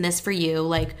this, this, and this for you.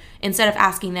 Like, instead of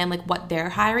asking them, like, what they're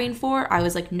hiring for, I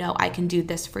was like, no, I can do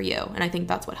this for you. And I think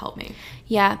that's what helped me.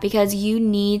 Yeah, because you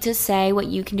need to say what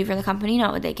you can do for the company,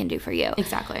 not what they can do for you.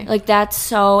 Exactly. Like, that's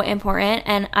so important.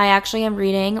 And I actually am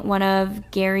reading one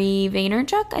of Gary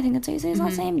Vaynerchuk. I think that's how you say his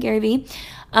last name, Gary V.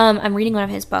 I'm reading one of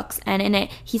his books, and in it,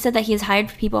 he said that he has hired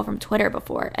people from Twitter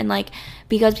before, and like,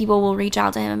 because people will reach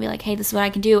out to him and be like, hey, this is what I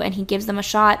can do, and he gives them a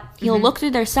shot. He'll look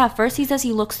through their stuff. First, he says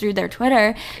he looks through their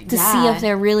Twitter to see if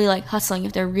they're really like hustling,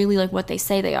 if they're really like what they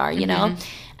say they are, you know?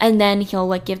 And then he'll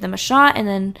like give them a shot, and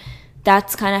then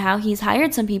that's kind of how he's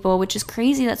hired some people, which is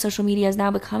crazy that social media is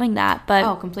now becoming that.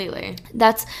 But completely.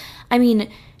 I mean,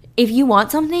 if you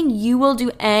want something, you will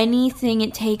do anything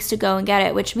it takes to go and get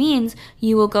it, which means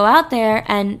you will go out there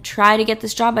and try to get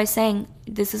this job by saying,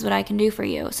 this is what I can do for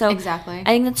you. So exactly. I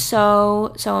think that's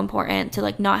so, so important to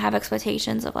like not have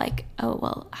expectations of like, oh,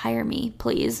 well, hire me,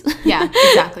 please. Yeah,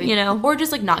 exactly. You know? Or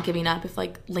just like not giving up if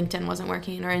like LinkedIn wasn't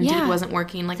working or Indeed wasn't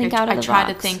working. Like, I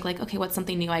try to think like, okay, what's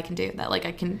something new I can do that like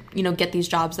I can, you know, get these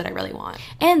jobs that I really want.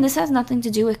 And this has nothing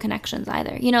to do with connections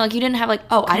either. You know, like, you didn't have like,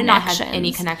 I did not have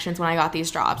any connections when I got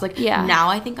these jobs. Like, now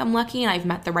I think I'm lucky and I've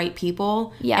met the right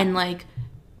people. Yeah. And like,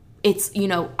 it's, you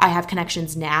know, I have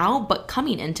connections now, but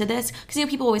coming into this, because, you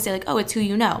know, people always say like, oh, it's who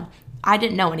you know. I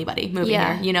didn't know anybody moving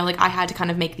here, you know, like, I had to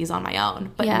kind of make these on my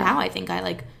own. But now I think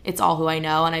it's all who I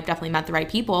know, and I've definitely met the right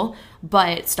people.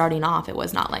 But starting off, it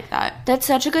was not like that. That's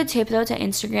such a good tip, though, to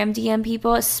Instagram DM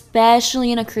people,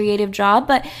 especially in a creative job.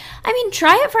 But, I mean,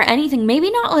 try it for anything. Maybe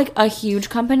not, like, a huge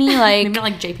company, like... Maybe not,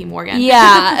 like, JP Morgan.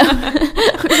 Yeah.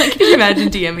 Like, can you imagine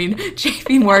DMing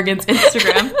JP Morgan's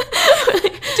Instagram?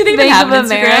 Do they even Bank have of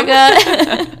Instagram?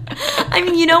 America? I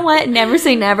mean, you know what? Never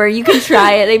say never. You can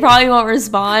try it. They probably won't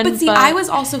respond. But see, I was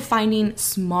also finding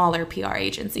smaller PR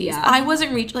agencies. Yeah. I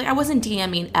wasn't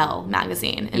DMing Elle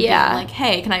magazine and being like,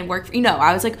 hey, can I work for you? No,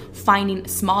 I was like finding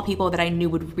small people that I knew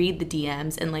would read the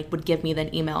DMs and like would give me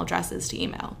then email addresses to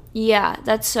email. Yeah,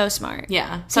 that's so smart.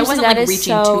 Yeah. So I wasn't like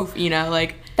reaching too, you know,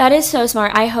 like. That is so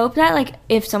smart. I hope that like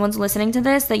if someone's listening to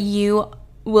this, that you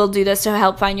will do this to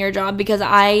help find your job, because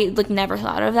I like never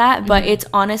thought of that, but it's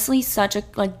honestly such a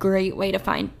like great way to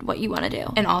find what you want to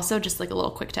do. And also just like a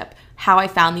little quick tip, how I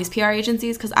found these PR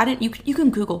agencies, because you can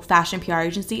Google fashion PR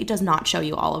agency, it does not show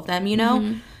you all of them, you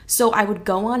know. So I would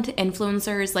go on to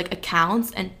influencers like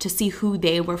accounts and to see who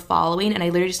they were following, and I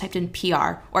literally just typed in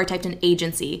PR or I typed in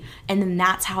agency, and then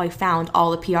that's how I found all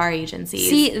the PR agencies.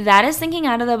 See, that is thinking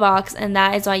out of the box, and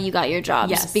that is why you got your jobs.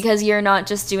 Yes. Because you're not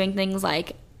just doing things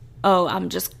like, oh, I'm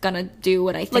just gonna do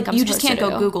what I think I'm supposed to do. You just can't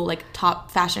go Google like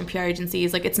top fashion PR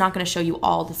agencies. Like, it's not gonna show you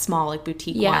all the small like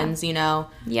boutique ones, you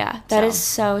know. Yeah, that is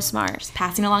so smart. Just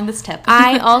passing along this tip.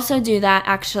 I also do that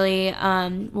actually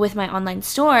with my online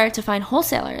store to find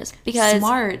wholesalers, because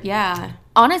smart, yeah.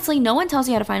 Honestly, no one tells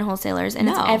you how to find wholesalers, and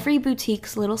No. it's every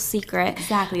boutique's little secret.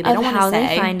 Exactly. They of don't want to how say.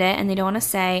 they find it, and they don't want to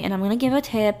say. And I'm gonna give a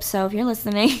tip, so if you're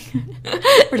listening,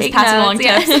 we're just passing along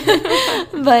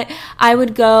tips. But I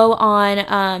would go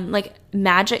on like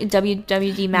Magic,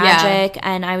 WWD Magic,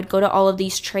 and I would go to all of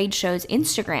these trade shows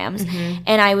Instagrams,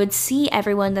 and I would see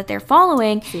everyone that they're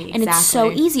following, and it's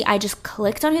so easy. I just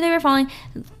clicked on who they were following.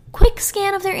 Quick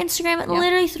scan of their Instagram,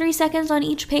 literally 3 seconds on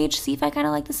each page, see if I kind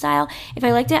of like the style. If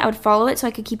I liked it, I would follow it so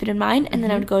I could keep it in mind, and then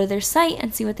I would go to their site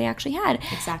and see what they actually had.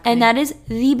 Exactly. And that is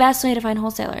the best way to find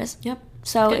wholesalers. Yep.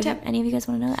 So if any of you guys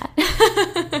want to know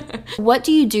that. What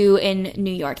do you do in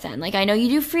New York then? Like, I know you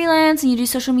do freelance and you do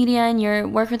social media and you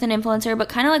work with an influencer, but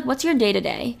kind of like, what's your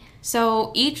day-to-day?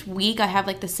 So each week I have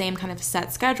like the same kind of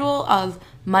set schedule of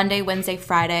Monday, Wednesday,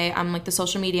 Friday. I'm like the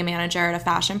social media manager at a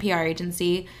fashion PR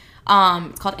agency.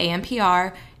 It's called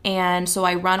AMPR, and so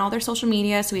I run all their social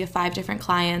media. So we have 5 different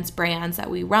brands that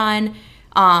we run.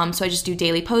 So I just do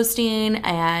daily posting,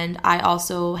 and I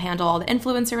also handle all the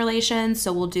influencer relations.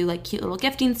 So we'll do like cute little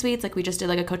gifting suites. Like we just did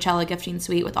like a Coachella gifting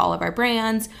suite with all of our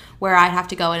brands, where I have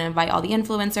to go and invite all the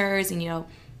influencers and, you know,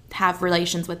 have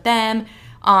relations with them.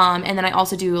 And then I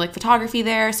also do like photography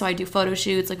there. So I do photo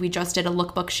shoots. Like we just did a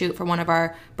lookbook shoot for one of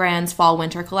our brands' fall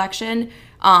winter collection.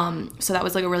 So that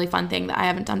was like a really fun thing that I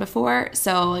haven't done before.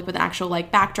 So like with an actual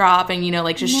like backdrop and, you know,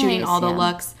 like just shooting all the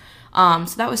looks.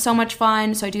 So that was so much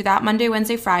fun. So I do that Monday,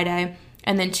 Wednesday, Friday.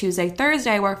 And then Tuesday,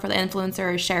 Thursday, I work for the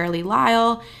influencer Shirley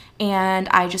Lyle. And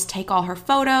I just take all her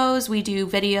photos. We do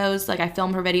videos. Like I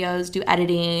film her videos, do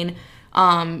editing.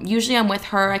 Usually I'm with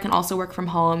her. I can also work from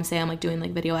home. Say I'm like doing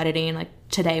like video editing, like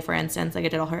today, for instance, like I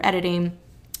did all her editing.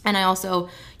 And I also,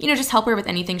 you know, just help her with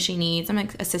anything she needs. I'm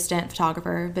like assistant,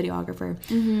 photographer, videographer.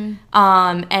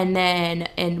 And then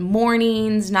in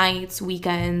mornings, nights,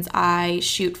 weekends, I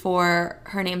shoot for,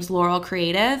 her name's Laurel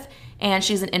Creative, and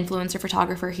she's an influencer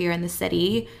photographer here in the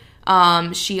city.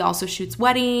 She also shoots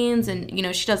weddings, and, you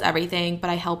know, she does everything,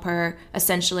 but I help her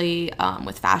essentially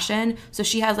with fashion. So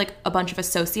she has like a bunch of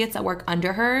associates that work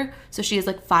under her. So she has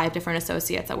like 5 different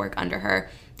associates that work under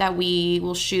her that we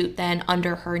will shoot then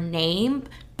under her name.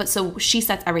 But so she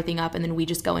sets everything up, and then we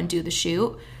just go and do the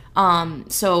shoot.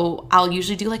 So I'll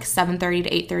usually do like 7:30 to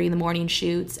 8:30 in the morning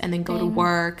shoots, and then go to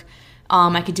work.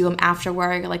 I could do them after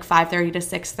work, like 5:30 to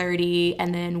 6:30,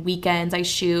 and then weekends I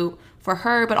shoot for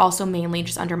her, but also mainly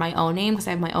just under my own name because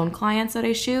I have my own clients that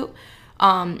I shoot.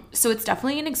 So it's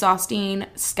definitely an exhausting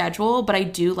schedule, but I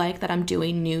do like that I'm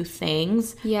doing new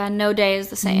things. Yeah, no day is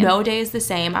the same. No day is the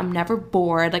same. I'm never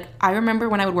bored. Like, I remember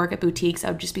when I would work at boutiques, I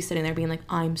would just be sitting there being like,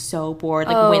 I'm so bored.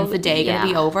 Like, when's the day gonna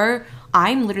be over?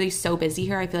 I'm literally so busy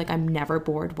here. I feel like I'm never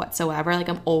bored whatsoever. Like,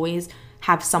 I'm always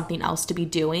have something else to be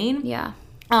doing. Yeah.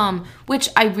 Which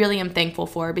I really am thankful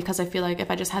for, because I feel like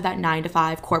if I just had that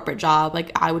 9-to-5 corporate job,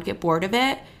 like, I would get bored of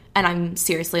it. And I'm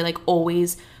seriously like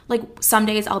always, like, some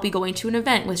days I'll be going to an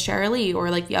event with Shirley, or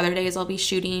like the other days I'll be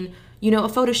shooting, you know, a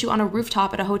photo shoot on a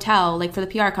rooftop at a hotel, like for the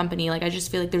PR company. Like, I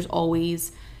just feel like there's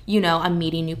always, you know, I'm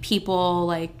meeting new people.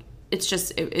 Like, it's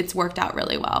just, it's worked out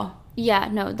really well. Yeah,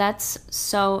 no, that's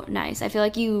so nice. I feel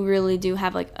like you really do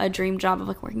have like a dream job of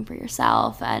like working for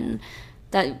yourself, and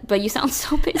that, but you sound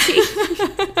so busy.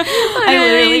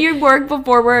 You work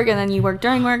before work, and then you work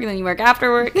during work, and then you work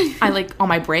after work. I like, on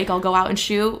my break, I'll go out and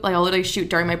shoot. Like, I'll literally shoot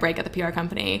during my break at the PR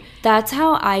company. That's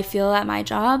how I feel at my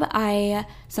job.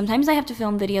 Sometimes I have to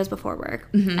film videos before work,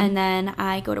 and then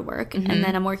I go to work, and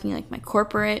then I'm working like my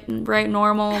corporate, right,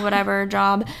 normal, whatever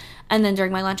job. And then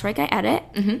during my lunch break, I edit.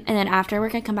 And then after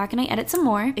work, I come back and I edit some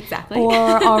more. Exactly. Or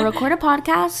I'll record a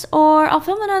podcast, or I'll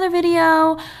film another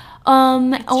video.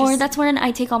 Or that's when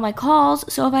I take all my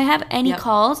calls. So if I have any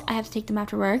calls, I have to take them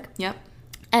after work. Yep.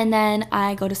 And then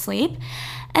I go to sleep.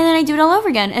 And then I do it all over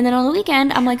again. And then on the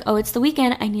weekend, I'm like, oh, it's the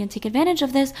weekend. I need to take advantage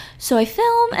of this. So I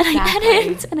film and I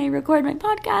edit and I record my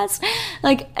podcast.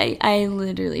 Like, I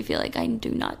literally feel like I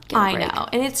do not get a break. I know.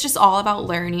 And it's just all about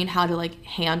learning how to, like,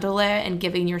 handle it and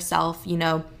giving yourself, you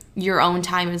know, your own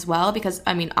time as well, because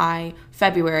I mean,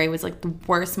 February was like the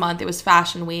worst month. It was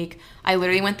fashion week. I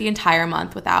literally went the entire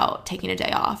month without taking a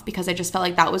day off because I just felt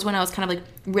like that was when I was kind of like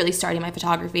really starting my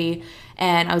photography,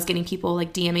 and I was getting people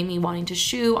like DMing me wanting to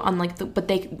shoot on like but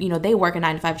they, you know, they work a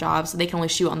 9-to-5 job, so they can only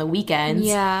shoot on the weekends.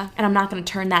 Yeah. And I'm not going to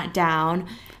turn that down.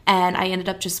 And I ended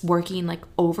up just working like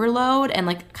overload and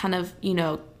like kind of, you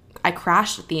know, I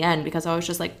crashed at the end because I was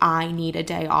just like, I need a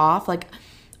day off. Like,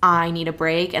 I need a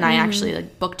break. And I actually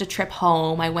like booked a trip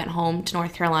home. I went home to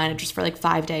North Carolina just for like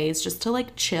 5 days just to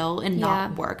like chill and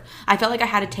not work. I felt like I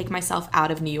had to take myself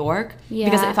out of New York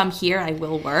because if I'm here, I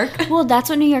will work. Well, that's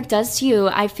what New York does to you.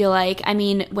 I feel like, I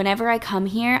mean, whenever I come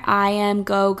here, I am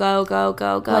go, go, go,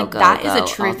 go, go, like, go. That go is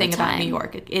a true thing about New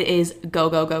York. It is go,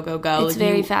 go, go, go, go. It's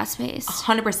very fast paced.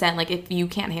 100%. Like, if you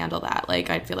can't handle that, like,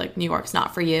 I feel like New York's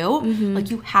not for you. Like,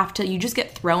 you just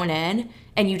get thrown in.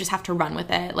 And you just have to run with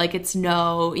it. Like, it's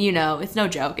no, you know, it's no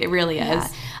joke. It really is. Yeah.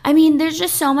 I mean, there's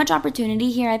just so much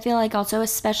opportunity here, I feel like, also,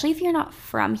 especially if you're not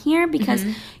from here, because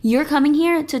you're coming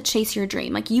here to chase your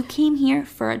dream. Like, you came here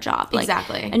for a job. Like,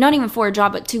 exactly. And not even for a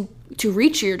job, but to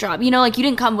reach your job. You know, like, you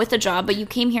didn't come with a job, but you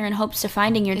came here in hopes to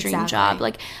finding your dream job.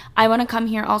 Like, I want to come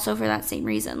here also for that same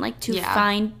reason. Like,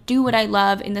 to do what I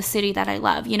love in the city that I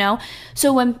love, you know?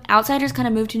 So when outsiders kind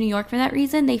of move to New York for that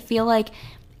reason, they feel like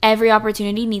every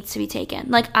opportunity needs to be taken.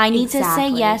 Like, I need to say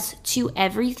yes to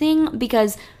everything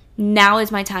because now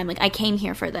is my time. Like, I came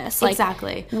here for this. Like,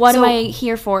 what am I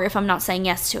here for if I'm not saying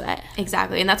yes to it?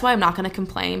 Exactly. And that's why I'm not going to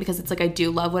complain, because it's like I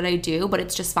do love what I do, but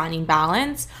it's just finding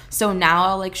balance. So now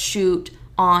I'll like shoot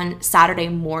on Saturday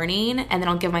morning, and then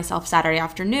I'll give myself Saturday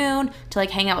afternoon to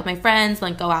like hang out with my friends,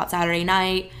 like go out Saturday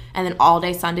night, and then all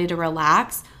day Sunday to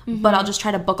relax. But I'll just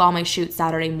try to book all my shoots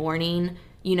Saturday morning,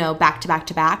 you know, back to back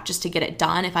to back, just to get it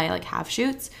done if I like have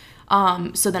shoots.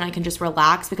 So then I can just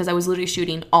relax, because I was literally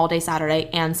shooting all day Saturday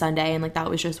and Sunday, and like that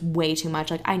was just way too much.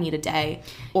 Like, I need a day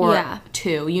or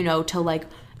two, you know, to like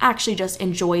actually just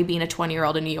enjoy being a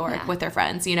 20-year-old in New York with their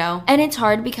friends, you know? And it's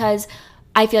hard because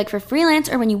I feel like for freelance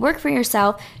or when you work for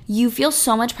yourself, you feel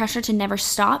so much pressure to never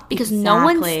stop because no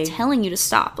one's telling you to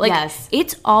stop. Like,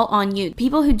 it's all on you.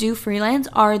 People who do freelance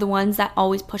are the ones that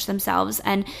always push themselves.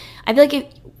 And I feel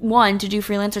like to do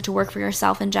freelance or to work for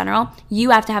yourself in general,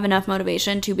 you have to have enough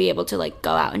motivation to be able to like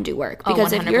go out and do work.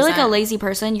 Because if you're like a lazy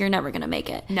person, you're never going to make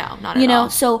it. No, not at all. You know,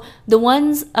 so the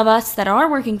ones of us that are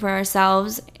working for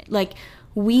ourselves, like,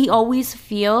 we always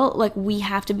feel like we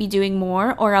have to be doing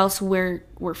more or else we're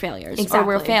failures or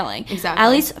we're failing. Exactly. At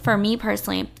least for me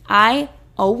personally, I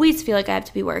always feel like I have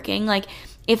to be working. Like,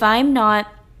 if I'm not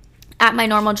at my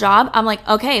normal job, I'm like,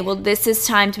 okay, well, this is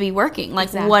time to be working.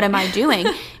 Like, what am I doing?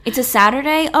 It's a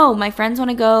Saturday. Oh, my friends want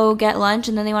to go get lunch,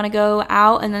 and then they want to go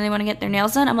out, and then they want to get their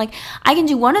nails done. I'm like, I can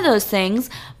do one of those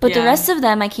things, but the rest of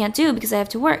them I can't do because I have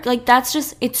to work. Like, that's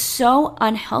just, it's so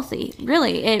unhealthy.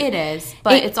 Really. It is.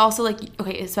 But it's also like,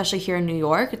 okay, especially here in New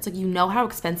York, it's like, you know how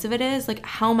expensive it is. Like,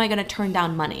 how am I going to turn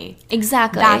down money?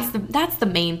 Exactly. That's the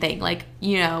main thing. Like,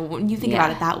 you know, when you think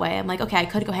about it that way, I'm like, okay, I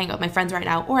could go hang out with my friends right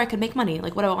now, or I could make money.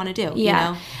 Like, what do I want to do? Yeah.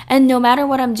 You know? And no matter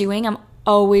what I'm doing, I'm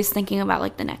always thinking about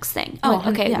like the next thing. Oh, like,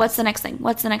 okay, what's the next thing?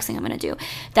 What's the next thing I'm going to do?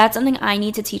 That's something I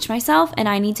need to teach myself, and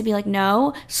I need to be like,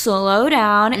 no, slow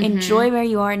down, enjoy where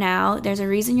you are now. There's a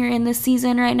reason you're in this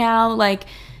season right now. Like,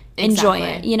 enjoy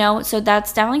it, you know? So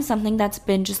that's definitely something that's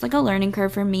been just like a learning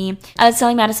curve for me. I was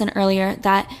telling Madison earlier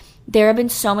that there have been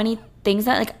so many things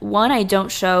that, like, one, I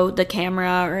don't show the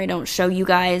camera or I don't show you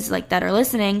guys like that are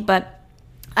listening, but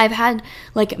I've had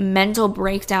like mental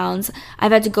breakdowns.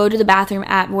 I've had to go to the bathroom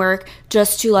at work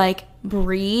just to like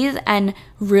breathe and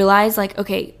realize like,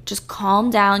 okay, just calm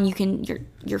down.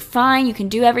 You're fine. You can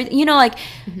do everything, you know, like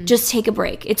just take a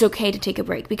break. It's okay to take a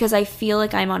break, because I feel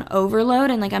like I'm on overload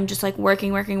and like I'm just like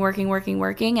working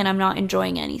and I'm not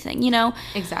enjoying anything, you know?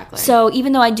 Exactly. So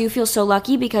even though I do feel so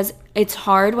lucky, because it's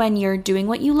hard when you're doing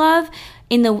what you love,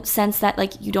 in the sense that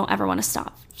like you don't ever want to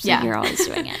stop. So you're always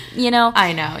doing it, you know?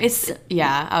 I know. I was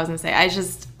going to say, I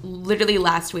just literally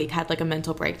last week had like a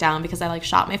mental breakdown because I like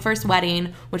shot my first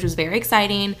wedding, which was very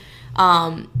exciting.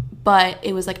 But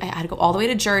it was like I had to go all the way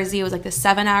to Jersey. It was like this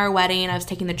 7-hour wedding. I was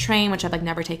taking the train, which I've like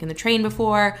never taken the train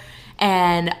before.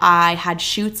 And I had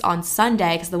shoots on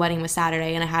Sunday because the wedding was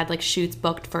Saturday, and I had like shoots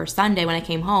booked for Sunday when I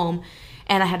came home.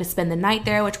 And I had to spend the night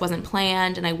there, which wasn't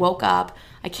planned. And I woke up,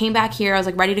 I came back here, I was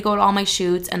like ready to go to all my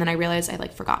shoots. And then I realized I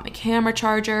like forgot my camera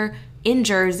charger in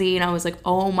Jersey. And I was like,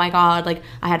 oh my God, like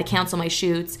I had to cancel my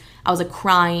shoots. I was like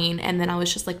crying. And then I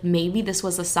was just like, maybe this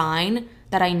was a sign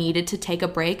that I needed to take a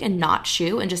break and not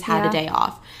shoot and just had a day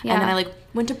off. And then I like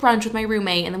went to brunch with my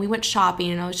roommate, and then we went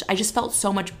shopping, and I just felt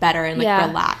so much better and, like,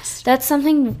 relaxed. That's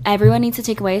something everyone needs to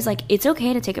take away is, like, it's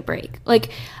okay to take a break. Like,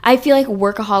 I feel like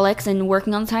workaholics and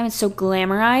working all the time is so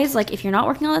glamorized. Like, if you're not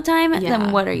working all the time,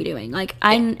 then what are you doing? Like,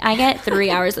 I get 3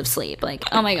 hours of sleep. Like,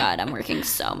 oh my God, I'm working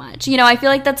so much. You know, I feel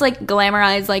like that's, like,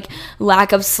 glamorized, like,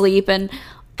 lack of sleep and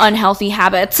unhealthy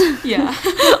habits. Yeah.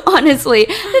 Honestly,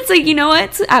 it's like, you know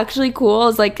what's actually cool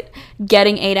is, like,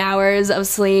 getting 8 hours of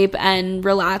sleep and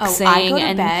relaxing. I go to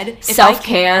and bed.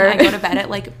 Self-care. I go to bed at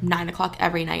like 9 o'clock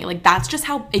every night. Like, that's just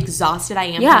how exhausted I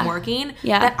am from working.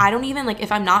 Yeah. That I don't even, like,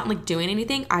 if I'm not, like, doing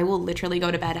anything, I will literally go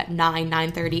to bed at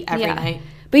 9:30 every night.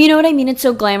 But you know what I mean? It's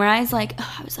so glamorized. Like,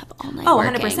 oh, I was up all night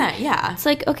working. 100%, yeah. It's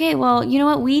like, okay, well, you know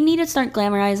what? We need to start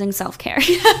glamorizing self-care.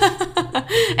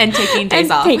 And taking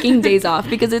days off. Taking days off,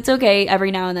 because it's okay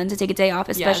every now and then to take a day off,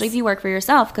 especially if you work for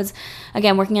yourself. Because,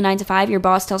 again, working a 9 to 5, your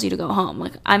boss tells you to go home.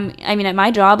 Like, I mean, at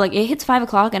my job, like, it hits 5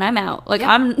 o'clock and I'm out. Like,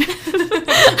 I'm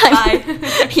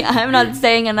not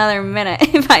staying another minute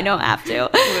if I don't have to.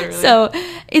 Literally. So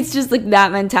it's just like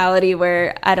that mentality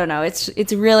where, I don't know,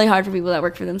 it's really hard for people that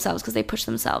work for themselves because they push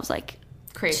themselves like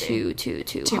crazy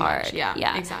too hard. Much.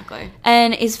 Yeah, exactly.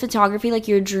 And is photography like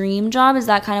your dream job? Is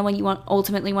that kind of what you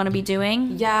ultimately want to be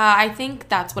doing? Yeah, I think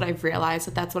that's what I've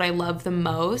realized, that's what I love the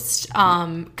most.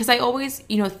 Because I always,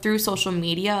 you know, through social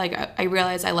media, like, I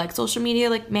realized I like social media,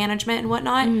 like, management and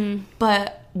whatnot,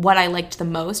 but what I liked the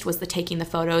most was the taking the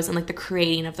photos and, like, the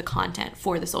creating of the content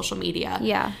for the social media.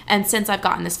 Yeah. And since I've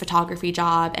gotten this photography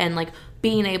job and, like,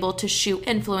 being able to shoot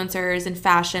influencers and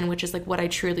fashion, which is, like, what I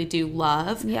truly do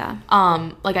love. Yeah.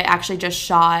 Like, I actually just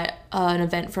shot an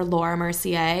event for Laura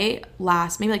Mercier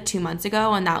maybe like 2 months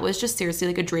ago, and that was just seriously,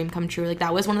 like, a dream come true. Like,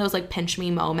 that was one of those, like, pinch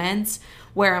me moments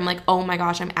where I'm like, oh my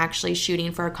gosh, I'm actually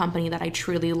shooting for a company that I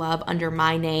truly love under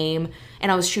my name,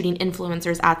 and I was shooting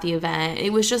influencers at the event.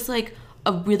 It was just, like,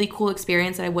 a really cool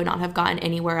experience that I would not have gotten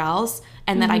anywhere else,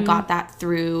 and that I got that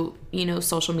through, you know,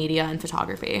 social media and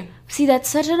photography. See, that's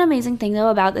such an amazing thing though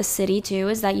about this city too,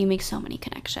 is that you make so many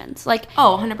connections. Like,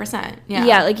 100%.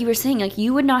 Yeah, like you were saying, like,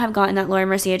 you would not have gotten that Laura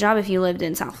Mercier job if you lived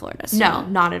in South Florida still. No,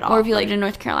 not at all. Or if you lived in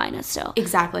North Carolina still.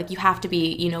 Exactly. Like, you have to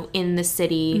be, you know, in the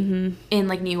city, in,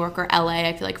 like, New York or LA,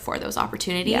 I feel like, for those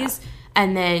opportunities. Yeah.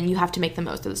 And then you have to make the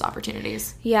most of those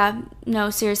opportunities. Yeah.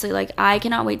 No, seriously, like, I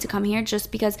cannot wait to come here,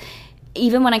 just because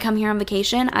even when I come here on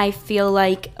vacation, I feel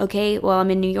like, okay, well,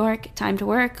 I'm in New York, time to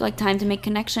work, like, time to make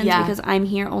connections, because I'm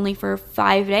here only for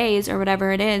 5 days or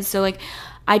whatever it is. So, like,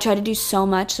 I try to do so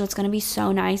much, so it's going to be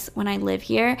so nice when I live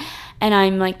here. And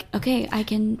I'm like, okay, I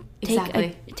can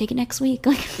take it next week.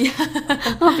 Like,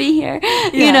 I'll be here,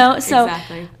 you know? So,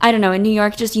 I don't know. In New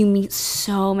York, just you meet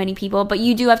so many people, but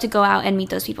you do have to go out and meet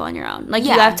those people on your own. Like,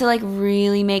 you have to, like,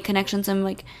 really make connections and,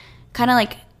 like, kind of,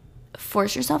 like,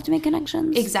 force yourself to make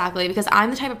connections. Exactly, because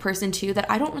I'm the type of person too that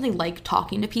I don't really like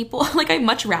talking to people. Like, I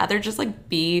much rather just, like,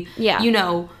 be, you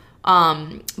know,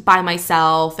 by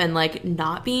myself and, like,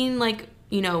 not being, like,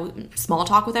 you know, small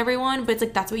talk with everyone. But it's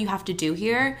like, that's what you have to do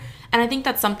here. And I think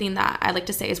that's something that I like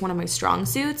to say is one of my strong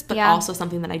suits, but also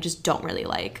something that I just don't really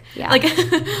like. Yeah. Like,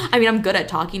 I mean, I'm good at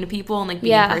talking to people and, like,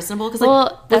 being personable. Cause, like,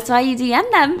 well, that's why you DM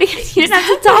them, because you didn't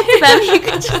have to talk to them. You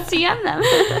could just DM them.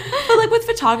 But, like, with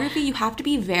photography, you have to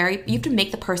be you have to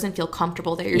make the person feel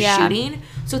comfortable that you're shooting.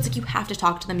 So it's like, you have to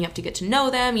talk to them. You have to get to know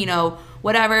them, you know,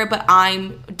 whatever. But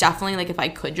I'm definitely, like, if I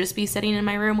could just be sitting in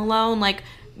my room alone, like,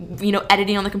 you know,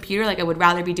 editing on the computer, like, I would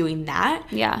rather be doing that.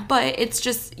 Yeah. But it's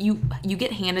just, you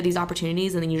get handed these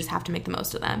opportunities, and then you just have to make the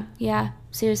most of them. Yeah.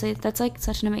 Seriously, that's, like,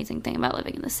 such an amazing thing about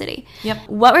living in the city. Yep.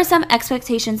 What were some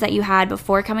expectations that you had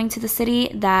before coming to the city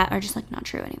that are just, like, not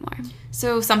true anymore?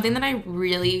 So something that I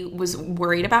really was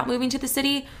worried about moving to the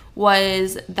city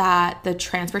was that the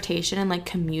transportation and, like,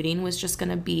 commuting was just going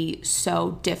to be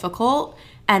so difficult,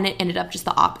 and it ended up just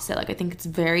the opposite. Like, I think it's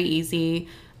very easy.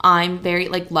 I'm very,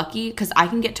 like, lucky because I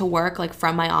can get to work, like,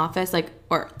 from my office, like,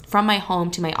 or from my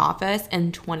home to my office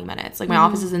in 20 minutes. Like, my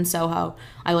office is in Soho.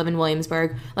 I live in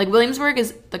Williamsburg. Like, Williamsburg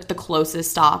is, like, the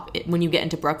closest stop when you get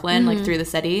into Brooklyn, like, through the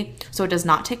city. So it does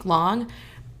not take long.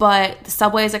 But the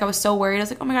subways, like, I was so worried. I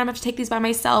was like, oh my God, I'm going to have to take these by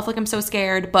myself. Like, I'm so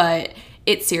scared. But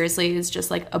it seriously is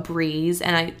just, like, a breeze.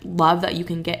 And I love that you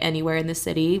can get anywhere in the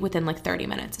city within, like, 30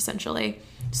 minutes, essentially.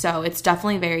 So it's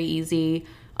definitely very easy.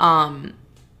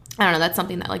 I don't know, that's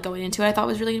something that, like, going into it I thought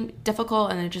was really difficult,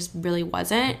 and it just really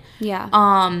wasn't. Yeah.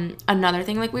 Another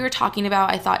thing, like, we were talking about,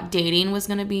 I thought dating was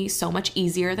going to be so much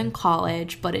easier than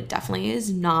college, but it definitely is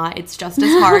not. It's just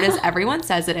as hard as everyone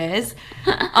says it is.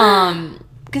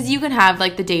 Because you can have,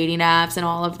 like, the dating apps and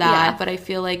all of that, but I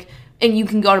feel like, and you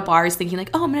can go to bars thinking, like,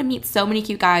 oh, I'm going to meet so many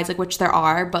cute guys, like, which there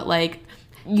are, but, like,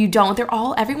 you don't.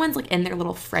 Everyone's like in their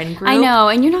little friend group. I know,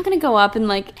 and you're not gonna go up and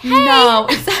like, hey. No,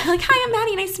 it's like, hi, I'm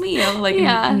Maddie, nice to meet you. Like,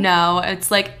 no,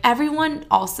 it's like everyone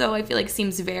also, I feel like,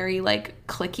 seems very like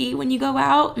cliquey when you go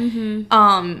out.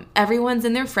 Everyone's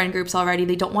in their friend groups already.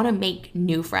 They don't want to make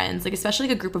new friends, like especially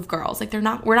like a group of girls. Like we're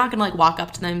not gonna like walk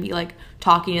up to them and be like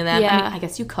talking to them. I mean, I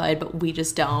guess you could, but we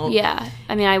just don't. Yeah,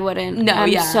 I mean, I wouldn't. No,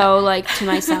 I'm so like to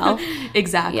myself.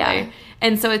 Exactly. Yeah.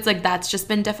 And so it's like that's just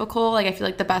been difficult. Like I feel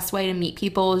like the best way to meet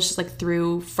people is just like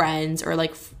through friends or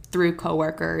like through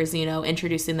coworkers, you know,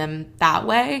 introducing them that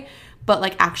way. But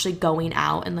like actually going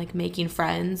out and like making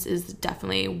friends is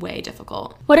definitely way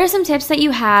difficult. What are some tips that you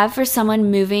have for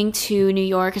someone moving to New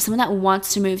York or someone that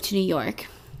wants to move to New York?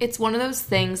 It's one of those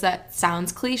things that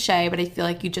sounds cliche, but I feel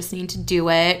like you just need to do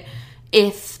it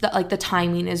if the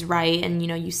timing is right and, you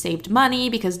know, you saved money,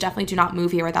 because definitely do not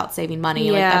move here without saving money.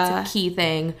 Yeah. Like that's a key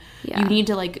thing. Yeah. You need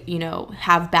to like, you know,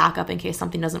 have backup in case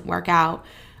something doesn't work out.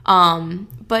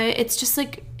 But it's just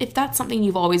like, if that's something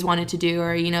you've always wanted to do,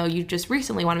 or, you know, you just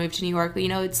recently want to move to New York, you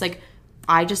know, it's like,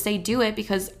 I just say do it,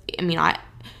 because I mean,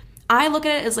 I look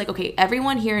at it as like, okay,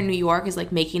 everyone here in New York is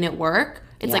like making it work.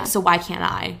 It's like, so why can't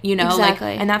I, you know? Exactly.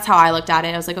 Like, and that's how I looked at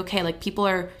it. I was like, okay, like people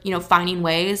are, you know, finding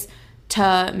ways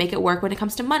to make it work when it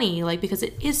comes to money, like, because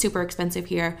it is super expensive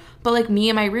here. But like me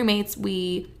and my roommates,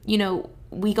 we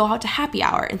go out to happy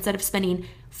hour instead of spending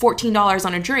 $14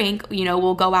 on a drink. You know,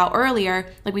 we'll go out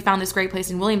earlier. Like we found this great place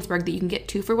in Williamsburg that you can get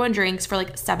 2-for-1 drinks for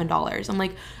like $7. I'm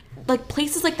like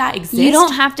places like that exist. You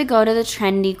don't have to go to the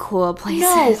trendy, cool places.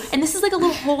 No, and this is like a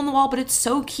little hole in the wall, but it's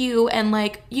so cute. And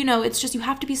like, you know, it's just, you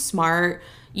have to be smart,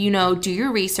 you know, do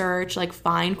your research, like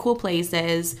find cool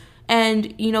places,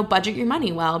 and, you know, budget your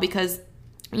money well, because,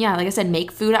 yeah, like I said, make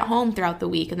food at home throughout the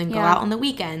week and then go out on the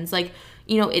weekends. Like,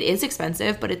 you know, it is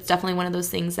expensive, but it's definitely one of those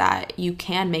things that you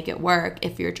can make it work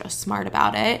if you're just smart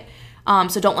about it.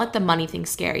 So don't let the money thing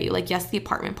scare you. Like, yes, the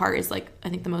apartment part is like, I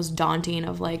think the most daunting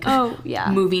of like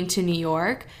moving to New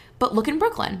York. But look in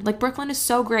Brooklyn. Like, Brooklyn is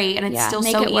so great, and it's still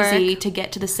so easy to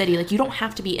get to the city. Like, you don't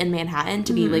have to be in Manhattan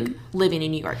to be, like, living in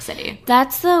New York City.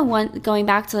 That's the one, going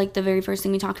back to, like, the very first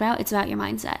thing we talked about, it's about your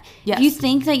mindset. Yes. If you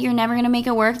think that you're never going to make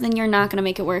it work, then you're not going to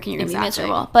make it work, and you're going to be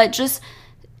miserable. But just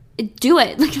do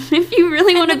it. Like, if you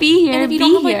really want to be here, and if you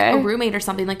don't have, like, a roommate or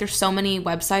something, like, there's so many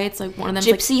websites. Like, one of them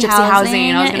is, like, Gypsy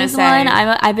Housing. I was going to say.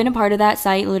 I've been a part of that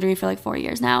site literally for, like, 4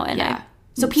 years now, and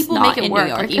so people make it work,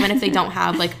 like, even if they don't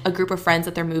have, like, a group of friends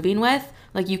that they're moving with.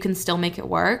 Like, you can still make it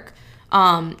work.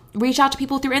 Reach out to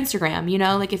people through Instagram, you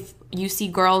know? Like, if you see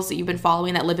girls that you've been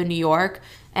following that live in New York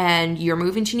and you're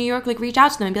moving to New York, like, reach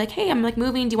out to them and be like, hey, I'm, like,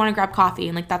 moving. Do you want to grab coffee?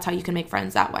 And, like, that's how you can make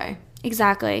friends that way.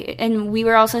 Exactly. And we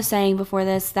were also saying before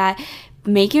this that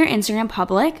make your Instagram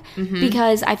public,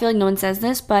 because I feel like no one says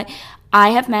this, but I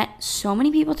have met so many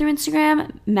people through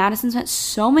Instagram. Madison's met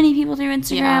so many people through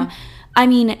Instagram. Yeah. I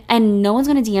mean, and no one's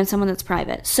going to DM someone that's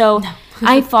private. So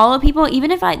I follow people, even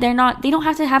if they don't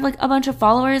have to have like a bunch of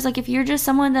followers. Like, if you're just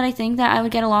someone that I think that I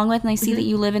would get along with, and I see that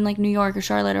you live in like New York or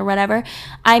Charlotte or whatever,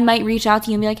 I might reach out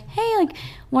to you and be like, hey, like,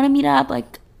 want to meet up?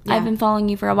 Like, I've been following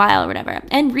you for a while or whatever.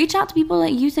 And reach out to people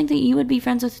that you think that you would be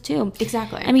friends with too.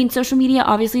 Exactly. I mean, social media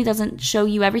obviously doesn't show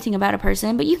you everything about a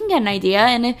person, but you can get an idea,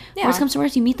 and if worst comes to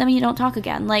worst, you meet them and you don't talk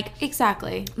again. Like,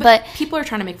 exactly. But people are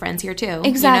trying to make friends here too.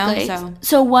 Exactly. You know?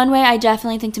 So one way I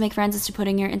definitely think to make friends is to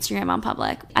putting your Instagram on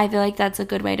public. I feel like that's a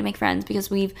good way to make friends, because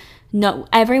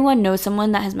everyone knows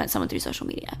someone that has met someone through social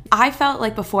media. I felt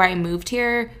like before I moved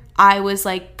here, I was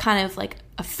like kind of like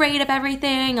afraid of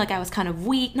everything. Like, I was kind of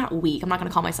weak. Not weak, I'm not gonna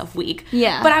call myself weak,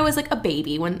 but I was like a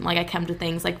baby when like I came to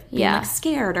things, like being like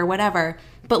scared or whatever.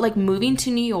 But like moving to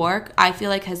New York, I feel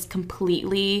like has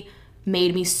completely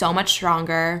made me so much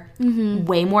stronger,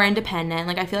 way more independent.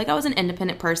 Like, I feel like I was an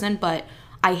independent person, but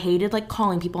I hated like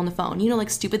calling people on the phone, you know, like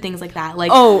stupid things like that.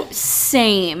 Like, oh,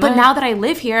 same. But now that I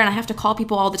live here and I have to call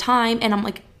people all the time, and I'm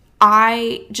like,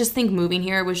 I just think moving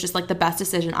here was just like the best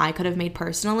decision I could have made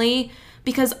personally,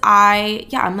 because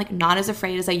I'm like not as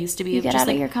afraid as I used to be. You get just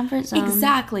out of your comfort zone.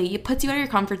 Exactly. It puts you out of your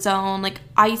comfort zone. Like,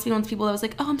 I used to be one of those people that was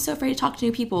like, oh, I'm so afraid to talk to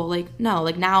new people. Like, no,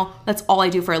 like now that's all I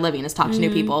do for a living is talk to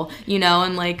new people, you know?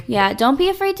 And like, don't be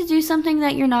afraid to do something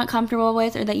that you're not comfortable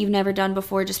with or that you've never done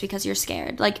before just because you're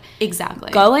scared. Like,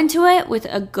 exactly. Go into it with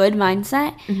a good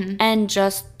mindset and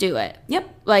just do it. Yep.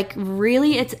 Like,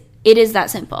 really, it is that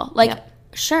simple. Like,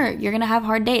 sure, you're gonna have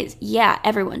hard days. Yeah,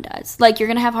 everyone does. Like, you're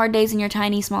gonna have hard days in your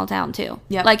tiny small town too.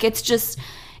 Yeah, like, it's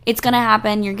gonna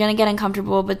happen. You're gonna get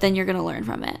uncomfortable, but then you're gonna learn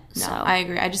from it. No, I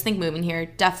agree. I just think moving here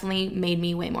definitely made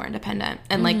me way more independent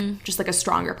and like just like a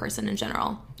stronger person in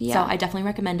general. Yeah. So I definitely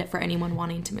recommend it for anyone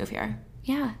wanting to move here.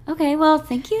 Yeah. Okay. Well,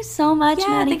 thank you so much,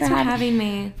 Maddie, thanks for having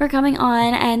me. For coming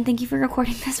on, and thank you for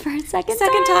recording this for a second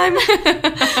time.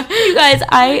 You guys,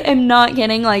 I am not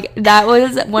kidding. Like, that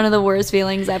was one of the worst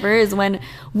feelings ever, is when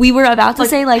we were about to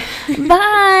say, like,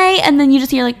 bye, and then you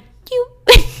just hear, like, you.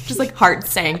 Just, like, heart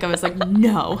sank. I was like,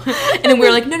 no. And then we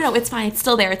were like, no, it's fine. It's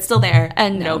still there.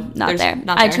 And no, not there.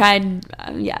 I tried.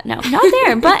 Not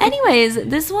there. But anyways,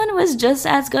 this one was just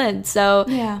as good. So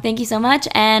thank you so much.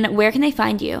 And where can they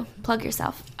find you? Plug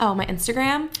yourself. Oh, my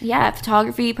Instagram? Yeah,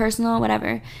 photography, personal,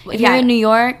 whatever. If you're in New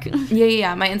York.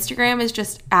 Yeah. My Instagram is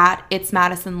just at It's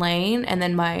Madison Lane. And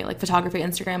then my, like, photography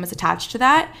Instagram is attached to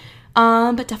that.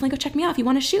 But definitely go check me out if you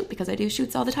want to shoot, because I do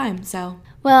shoots all the time. So,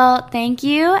 well, thank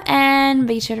you, and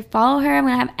be sure to follow her. I'm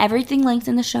gonna have everything linked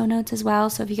in the show notes as well.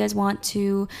 So if you guys want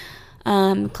to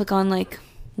click on like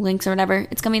links or whatever,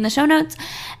 it's gonna be in the show notes.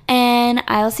 And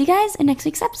I'll see you guys in next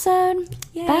week's episode.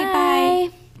 Yay, bye.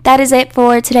 That is it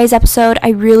for today's episode. I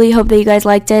really hope that you guys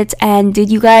liked it. And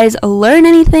did you guys learn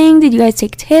anything? Did you guys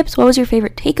take tips? What was your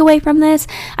favorite takeaway from this?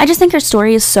 I just think her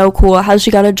story is so cool. How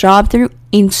she got a job through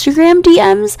Instagram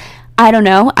DMs. I don't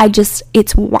know.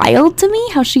 It's wild to me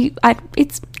how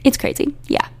it's crazy.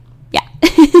 Yeah.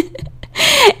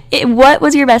 What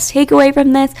was your best takeaway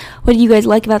from this? What did you guys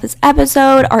like about this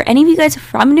episode? Are any of you guys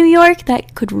from New York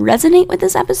that could resonate with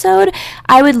this episode?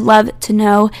 I would love to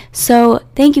know. So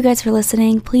thank you guys for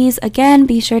listening. Please, again,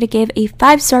 be sure to give a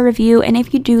 5-star review. And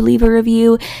if you do leave a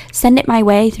review, send it my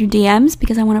way through DMs,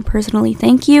 because I want to personally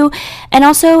thank you. And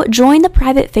also join the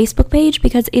private Facebook page,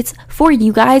 because it's for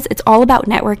you guys. It's all about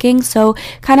networking. So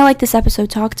kind of like this episode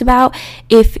talked about,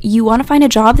 if you want to find a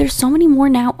job, there's so many more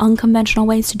now unconventional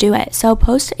ways to do it. So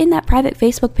post in that private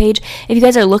Facebook page if you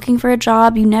guys are looking for a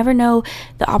job. You never know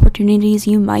the opportunities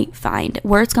you might find.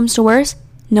 Worst comes to worst,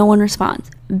 no one responds.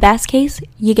 Best case,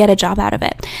 you get a job out of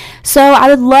it. So I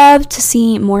would love to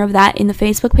see more of that in the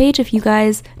Facebook page. If you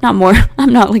guys, not more,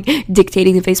 I'm not like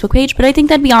dictating the Facebook page, but I think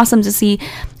that'd be awesome to see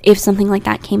if something like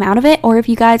that came out of it. Or if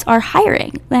you guys are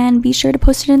hiring, then be sure to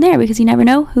post it in there, because you never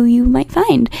know who you might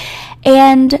find.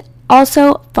 And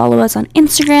also, follow us on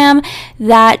Instagram.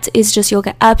 That is just, you'll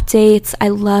get updates. I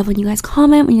love when you guys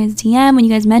comment, when you guys DM, when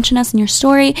you guys mention us in your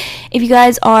story. If you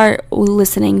guys are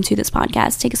listening to this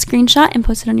podcast, take a screenshot and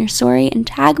post it on your story and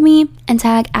tag me, and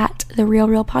tag at The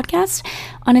Real Podcast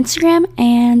on Instagram,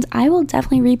 and I will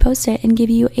definitely repost it and give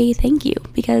you a thank you,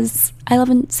 because I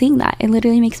love seeing that. It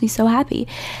literally makes me so happy.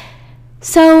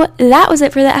 So that was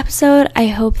it for the episode. I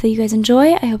hope that you guys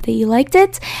enjoy. I hope that you liked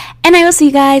it. And I will see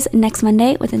you guys next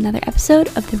Monday with another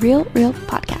episode of The Real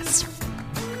Podcast.